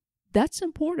asked. That's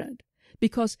important,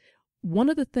 because one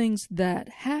of the things that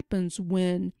happens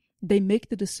when they make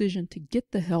the decision to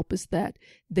get the help is that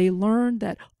they learn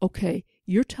that, okay,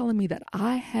 you're telling me that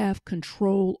I have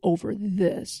control over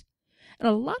this. And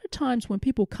a lot of times when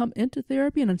people come into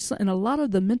therapy and a lot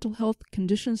of the mental health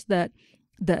conditions that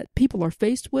people are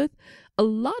faced with, a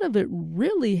lot of it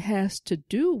really has to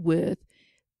do with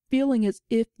feeling as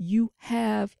if you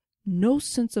have no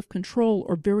sense of control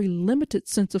or very limited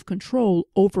sense of control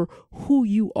over who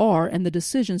you are and the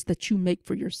decisions that you make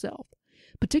for yourself.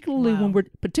 Particularly Wow.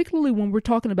 when we're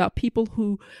talking about people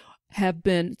who have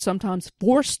been sometimes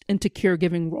forced into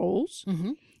caregiving roles,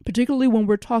 Mm-hmm. particularly when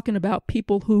we're talking about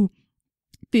people who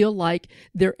feel like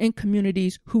they're in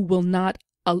communities who will not,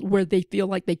 where they feel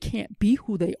like they can't be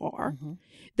who they are. Mm-hmm.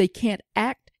 They can't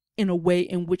act in a way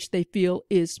in which they feel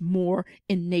is more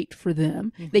innate for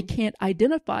them. Mm-hmm. They can't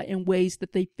identify in ways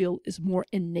that they feel is more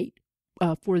innate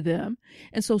for them.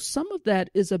 And so some of that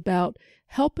is about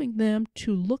helping them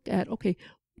to look at, okay,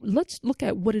 let's look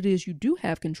at what it is you do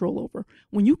have control over.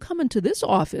 When you come into this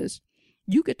office,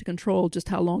 you get to control just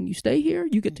how long you stay here.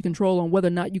 You get to control on whether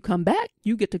or not you come back.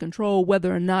 You get to control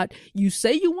whether or not you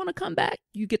say you want to come back.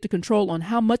 You get to control on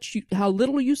how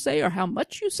little you say or how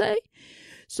much you say.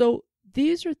 So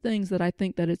these are things that I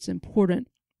think that it's important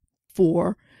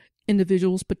for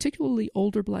individuals, particularly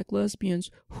older Black lesbians,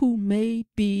 who may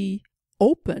be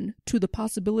open to the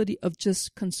possibility of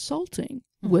just consulting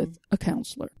with a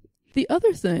counselor. The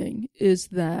other thing is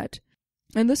that,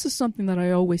 and this is something that I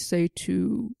always say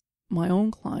to my own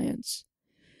clients,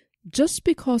 just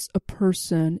because a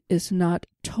person is not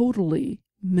totally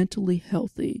mentally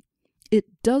healthy, it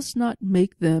does not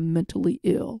make them mentally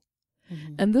ill.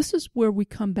 Mm-hmm. And this is where we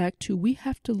come back to, we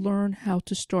have to learn how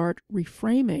to start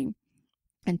reframing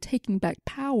and taking back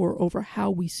power over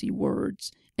how we see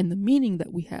words and the meaning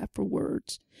that we have for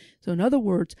words. So in other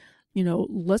words,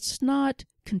 let's not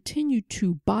continue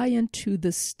to buy into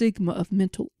the stigma of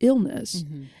mental illness,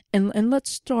 and let's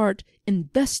start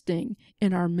investing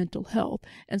in our mental health.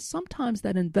 And sometimes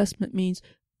that investment means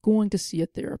going to see a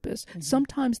therapist.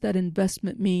 Sometimes that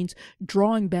investment means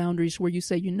drawing boundaries where you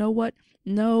say, you know what?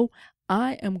 No,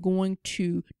 I am going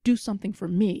to do something for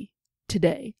me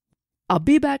today. I'll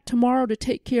be back tomorrow to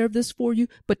take care of this for you,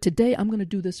 but today I'm going to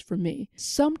do this for me.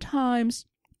 Sometimes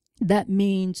that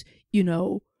means,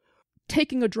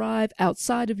 taking a drive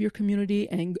outside of your community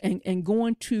and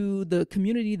going to the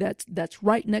community that's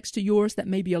right next to yours, that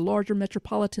may be a larger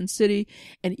metropolitan city.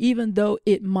 And even though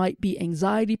it might be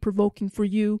anxiety provoking for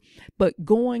you, but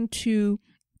going to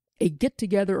a get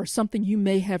together or something you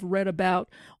may have read about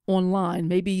online.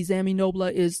 Maybe Zami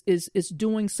Nobla is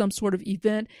doing some sort of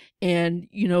event, and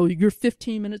you're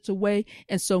 15 minutes away,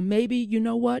 and so maybe, you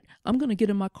know what, I'm going to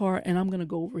get in my car and I'm going to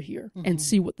go over here and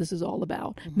see what this is all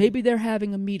about. Maybe they're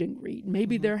having a meet and greet,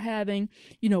 maybe they're having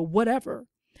whatever,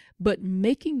 but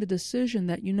making the decision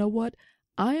that, you know what,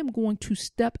 I am going to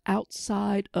step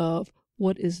outside of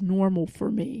what is normal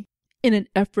for me in an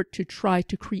effort to try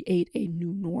to create a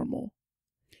new normal.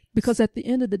 Because at the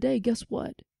end of the day, guess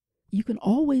what? You can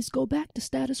always go back to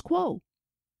status quo.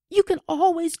 You can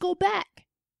always go back.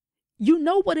 You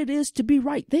know what it is to be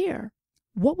right there.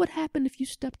 What would happen if you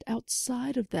stepped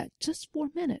outside of that just for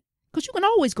a minute? Because you can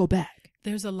always go back.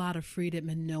 There's a lot of freedom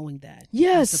in knowing that,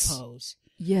 yes. I suppose.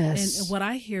 Yes. And what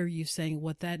I hear you saying,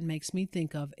 what that makes me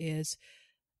think of is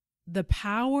the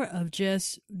power of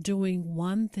just doing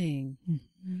one thing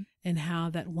and how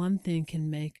that one thing can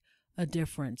make a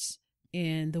difference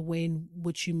in the way in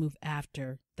which you move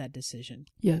after that decision.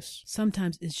 Yes.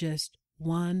 Sometimes it's just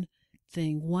one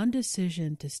thing, one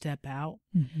decision to step out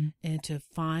and to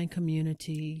find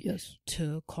community, yes,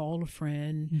 to call a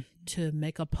friend, to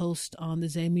make a post on the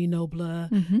Zami Nobla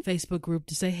Facebook group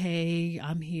to say, hey,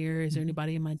 I'm here. Is there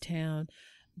anybody in my town?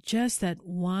 Just that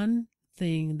one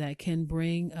thing that can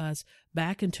bring us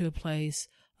back into a place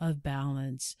of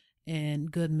balance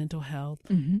and good mental health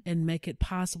and make it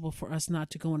possible for us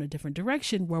not to go in a different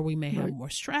direction where we may have more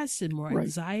stress and more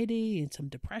anxiety and some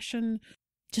depression.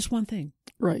 Just one thing.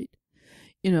 Right.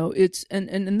 It's,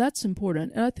 and that's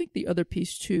important. And I think the other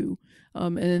piece too,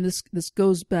 and this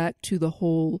goes back to the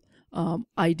whole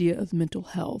idea of mental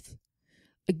health.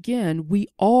 Again, we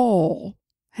all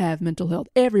have mental health.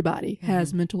 Everybody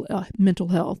has mental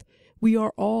health. We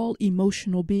are all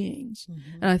emotional beings.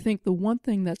 And I think the one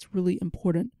thing that's really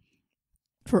important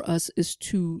for us is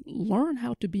to learn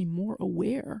how to be more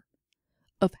aware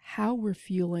of how we're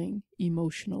feeling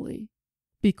emotionally.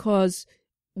 Because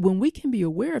when we can be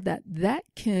aware of that, that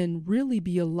can really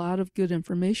be a lot of good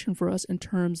information for us in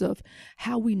terms of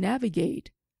how we navigate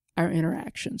our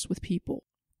interactions with people.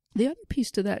 The other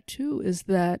piece to that too is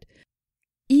that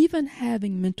even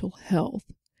having mental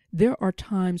health, there are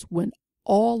times when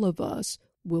all of us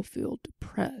will feel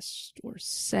depressed or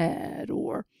sad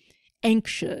or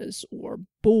anxious or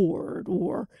bored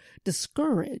or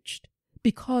discouraged,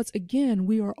 because again,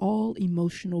 we are all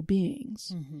emotional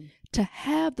beings. To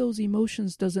have those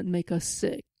emotions doesn't make us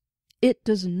sick. It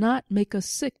does not make us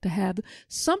sick to have.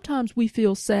 Sometimes we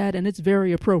feel sad and it's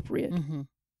very appropriate.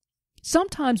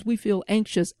 Sometimes we feel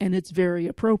anxious and it's very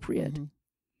appropriate. Mm-hmm.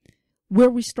 Where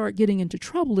we start getting into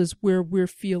trouble is where we're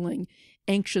feeling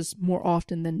anxious more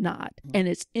often than not, and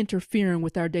it's interfering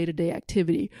with our day-to-day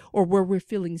activity, or where we're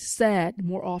feeling sad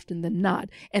more often than not,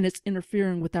 and it's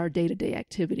interfering with our day-to-day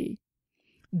activity.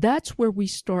 That's where we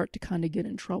start to kind of get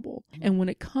in trouble. And when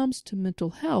it comes to mental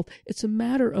health, it's a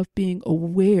matter of being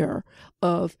aware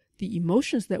of the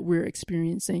emotions that we're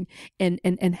experiencing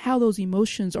and how those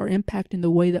emotions are impacting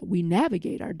the way that we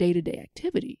navigate our day-to-day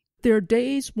activity. There are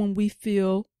days when we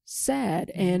feel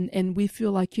sad and we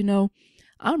feel like,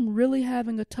 I'm really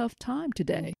having a tough time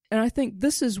today. And I think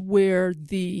this is where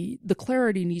the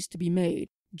clarity needs to be made.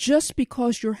 Just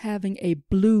because you're having a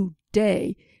blue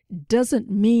day doesn't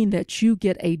mean that you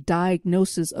get a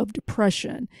diagnosis of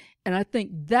depression. And I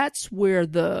think that's where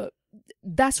the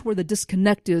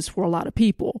disconnect is for a lot of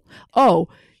people. Oh,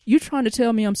 you're trying to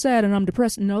tell me I'm sad and I'm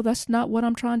depressed. No, that's not what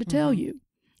I'm trying to tell you.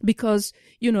 Because,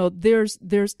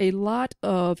 there's a lot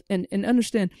of, and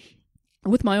understand,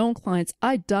 with my own clients,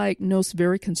 I diagnose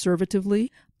very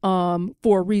conservatively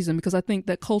for a reason, because I think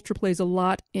that culture plays a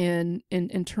lot in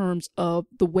terms of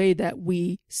the way that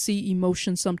we see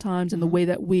emotion sometimes and the way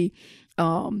that we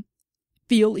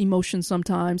feel emotion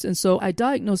sometimes. And so I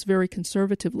diagnose very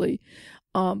conservatively.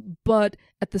 But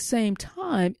at the same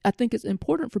time, I think it's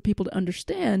important for people to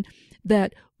understand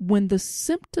that when the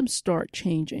symptoms start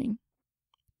changing,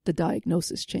 the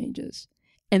diagnosis changes.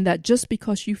 And that just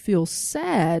because you feel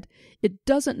sad, it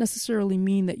doesn't necessarily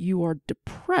mean that you are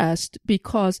depressed,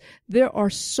 because there are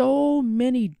so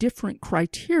many different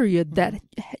criteria that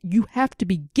you have to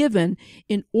be given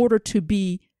in order to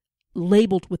be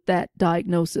labeled with that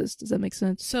diagnosis. Does that make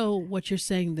sense? So what you're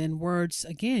saying then, words,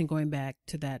 again, going back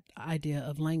to that idea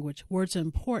of language, words are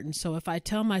important. So if I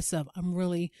tell myself I'm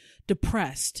really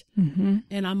depressed and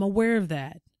I'm aware of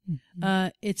that,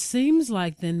 it seems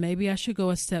like then maybe I should go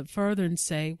a step further and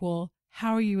say, well,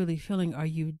 how are you really feeling? Are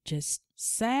you just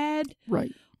sad?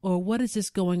 Right. Or what is this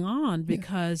going on?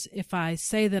 Because if I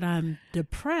say that I'm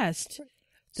depressed,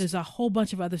 there's a whole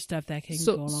bunch of other stuff that can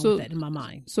go along with that in my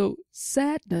mind. So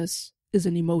sadness is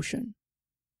an emotion.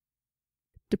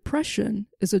 Depression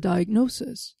is a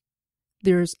diagnosis.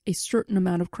 There's a certain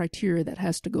amount of criteria that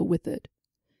has to go with it.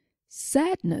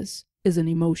 Sadness is an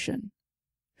emotion.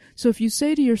 So if you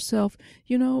say to yourself,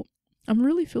 I'm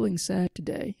really feeling sad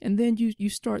today, and then you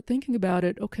start thinking about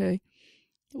it, okay,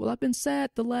 well, I've been sad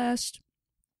the last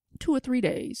 2 or 3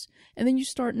 days, and then you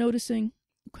start noticing,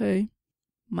 okay,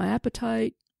 my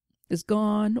appetite is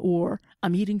gone, or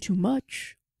I'm eating too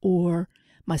much, or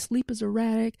my sleep is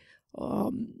erratic,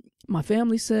 my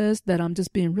family says that I'm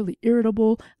just being really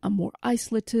irritable, I'm more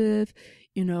isolative,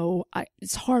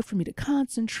 it's hard for me to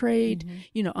concentrate.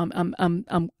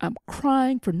 I'm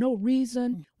crying for no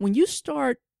reason. When you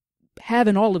start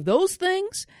having all of those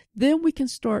things, then we can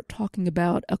start talking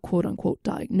about a quote unquote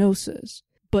diagnosis.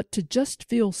 But to just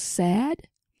feel sad,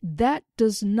 that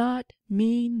does not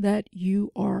mean that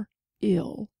you are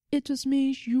ill. It just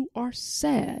means you are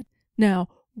sad. Now,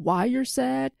 why you're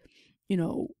sad,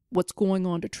 what's going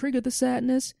on to trigger the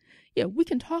sadness, yeah, we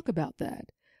can talk about that.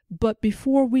 But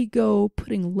before we go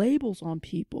putting labels on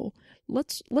people,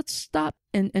 let's stop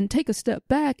and take a step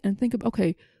back and think of,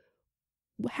 okay,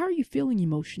 how are you feeling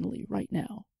emotionally right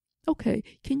now? Okay,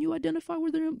 can you identify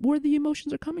where the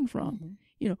emotions are coming from?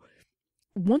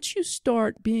 Once you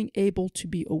start being able to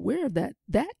be aware of that,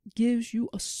 that gives you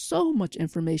so much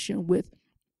information with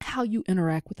how you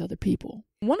interact with other people.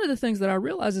 One of the things that I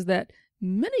realize is that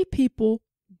many people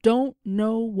don't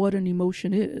know what an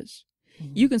emotion is.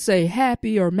 You can say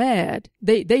happy or mad.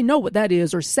 They know what that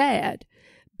is, or sad.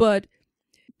 But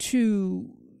to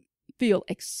feel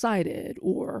excited,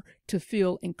 or to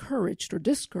feel encouraged or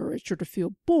discouraged, or to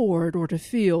feel bored, or to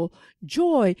feel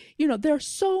joy, there are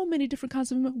so many different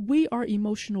kinds of emotions. We are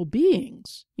emotional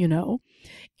beings,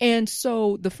 And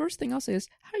so the first thing I'll say is,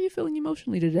 how are you feeling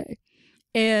emotionally today?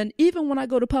 And even when I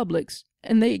go to Publix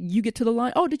and you get to the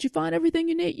line, oh, did you find everything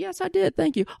you need? Yes, I did.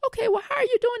 Thank you. Okay, well, how are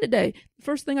you doing today?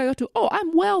 First thing I go to, oh,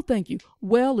 I'm well, thank you.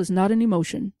 Well is not an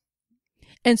emotion.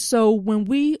 And so when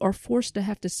we are forced to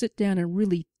have to sit down and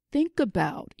really think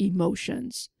about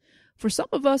emotions, for some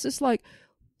of us, it's like,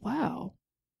 wow,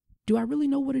 do I really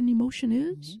know what an emotion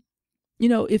is?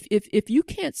 If you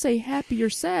can't say happy or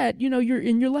sad,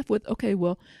 you're left with, okay,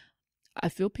 well, I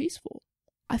feel peaceful.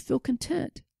 I feel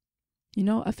content.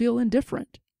 I feel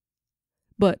indifferent,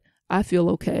 but I feel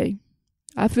okay.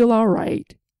 I feel all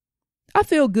right. I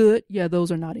feel good. Yeah,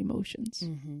 those are not emotions.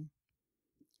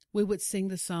 We would sing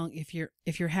the song, if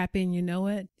you're happy and you know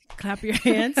it, clap your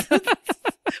hands.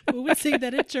 We see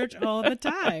that in church all the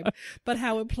time, but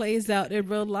how it plays out in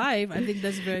real life, I think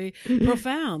that's very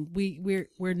profound.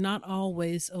 We're not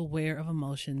always aware of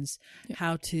emotions,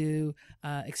 how to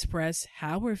express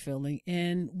how we're feeling,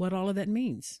 and what all of that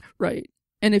means. Right.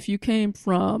 And if you came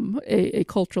from a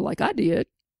culture like I did,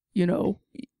 you know,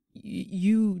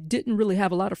 you didn't really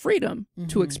have a lot of freedom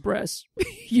to express,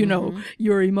 you know,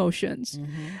 your emotions.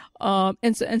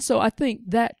 And so I think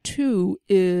that too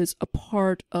is a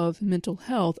part of mental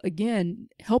health. Again,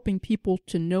 helping people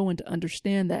to know and to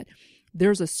understand that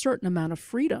there's a certain amount of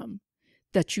freedom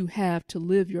that you have to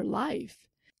live your life.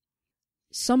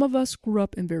 Some of us grew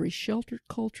up in very sheltered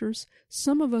cultures.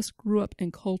 Some of us grew up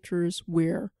in cultures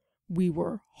where we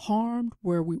were harmed,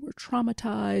 where we were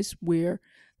traumatized, where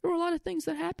there were a lot of things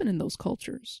that happened in those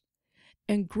cultures.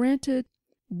 And granted,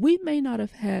 we may not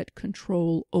have had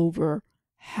control over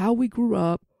how we grew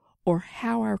up or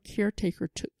how our caretaker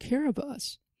took care of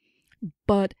us.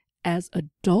 But as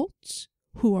adults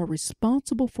who are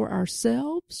responsible for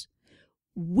ourselves,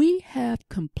 we have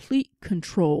complete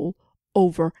control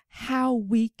over how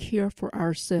we care for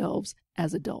ourselves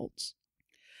as adults.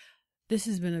 This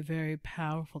has been a very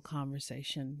powerful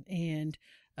conversation. And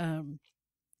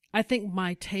I think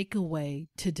my takeaway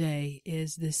today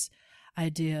is this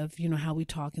idea of, you know, how we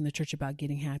talk in the church about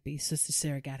getting happy. Sister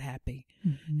Sarah got happy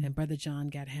and Brother John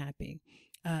got happy.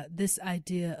 This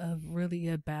idea of really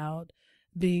about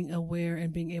being aware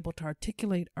and being able to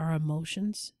articulate our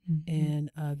emotions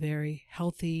in a very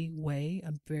healthy way,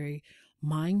 a very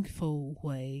mindful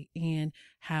way, and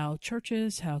how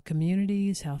churches, how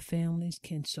communities, how families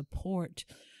can support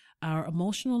our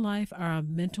emotional life, our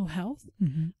mental health,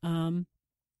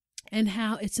 and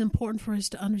how it's important for us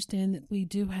to understand that we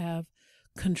do have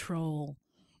control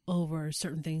over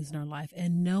certain things in our life.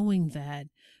 And knowing that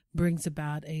brings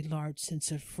about a large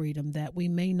sense of freedom that we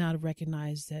may not have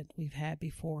recognized that we've had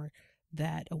before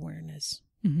that awareness.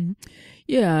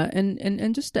 Yeah,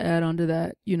 and just to add on to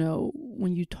that, you know,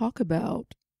 when you talk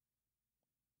about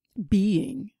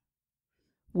being,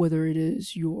 whether it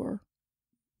is your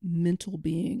mental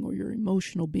being or your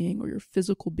emotional being or your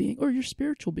physical being or your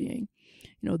spiritual being,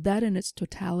 you know, that in its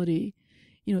totality,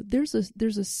 you know, there's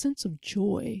a sense of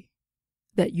joy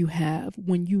that you have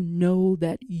when you know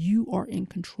that you are in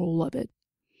control of it.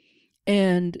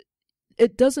 And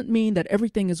it doesn't mean that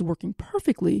everything is working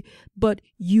perfectly, but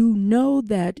you know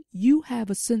that you have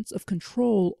a sense of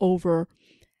control over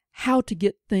how to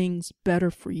get things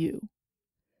better for you.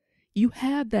 You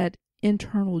have that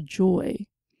internal joy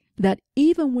that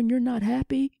even when you're not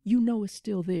happy, you know is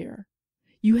still there.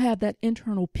 You have that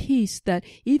internal peace that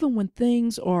even when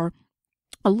things are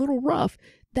a little rough,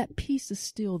 that peace is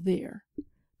still there.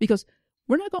 Because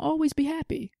we're not going to always be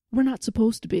happy. We're not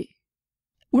supposed to be.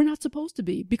 We're not supposed to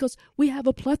be, because we have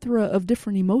a plethora of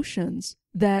different emotions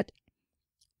that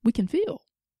we can feel.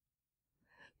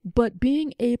 But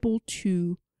being able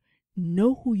to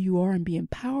know who you are and be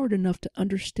empowered enough to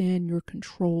understand your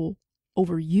control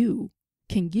over you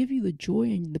can give you the joy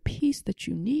and the peace that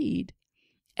you need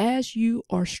as you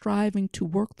are striving to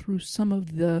work through some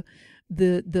of the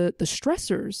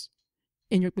stressors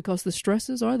in your, because the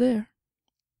stresses are there,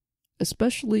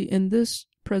 especially in this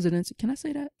presidency. Can I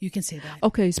say that? You can say that.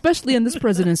 Okay, especially in this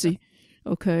presidency.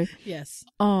 Okay. Yes.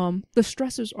 The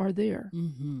stressors are there.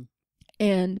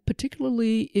 And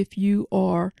particularly if you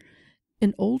are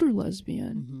an older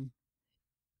lesbian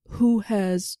who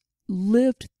has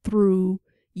lived through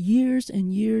years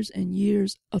and years and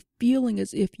years of feeling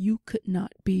as if you could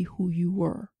not be who you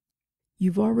were.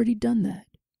 You've already done that.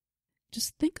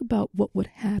 Just think about what would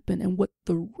happen and what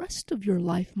the rest of your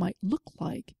life might look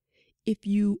like if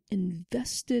you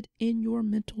invested in your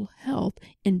mental health,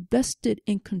 invested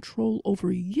in control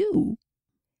over you,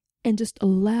 and just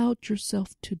allowed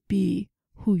yourself to be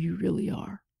who you really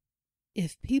are.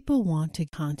 If people want to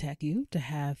contact you to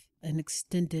have an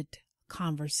extended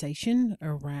conversation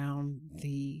around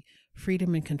the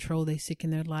freedom and control they seek in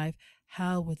their life,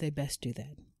 how would they best do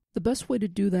that? The best way to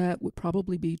do that would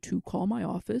probably be to call my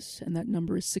office, and that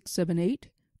number is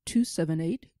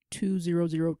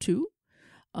 678-278-2002.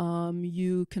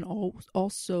 You can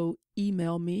also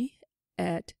email me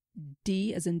at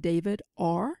D as in David,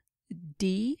 R,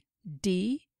 D,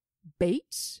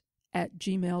 Bates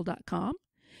 @gmail.com.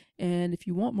 And if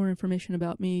you want more information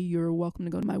about me, you're welcome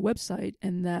to go to my website,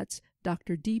 and that's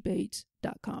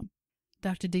drdbates.com.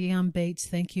 Dr. Dionne Bates,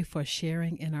 thank you for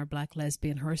sharing in our Black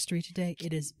Lesbian History today.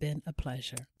 It has been a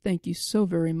pleasure. Thank you so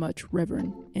very much,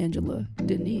 Reverend Angela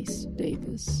Denise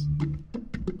Davis.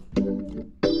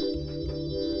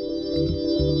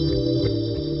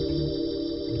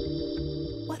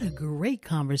 What a great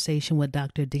conversation with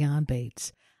Dr. Dionne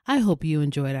Bates. I hope you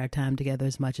enjoyed our time together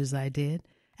as much as I did,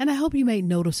 and I hope you made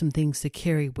note of some things to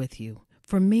carry with you.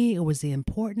 For me, it was the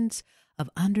importance of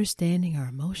understanding our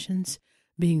emotions,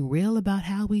 being real about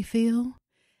how we feel,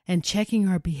 and checking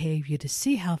our behavior to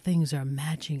see how things are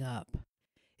matching up.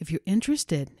 If you're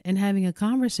interested in having a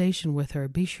conversation with her,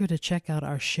 be sure to check out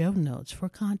our show notes for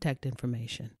contact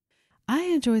information. I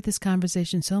enjoyed this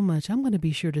conversation so much, I'm going to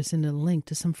be sure to send a link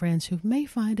to some friends who may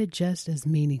find it just as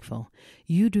meaningful.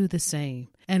 You do the same.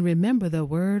 And remember the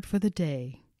word for the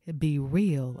day, be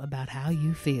real about how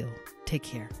you feel. Take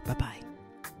care. Bye-bye.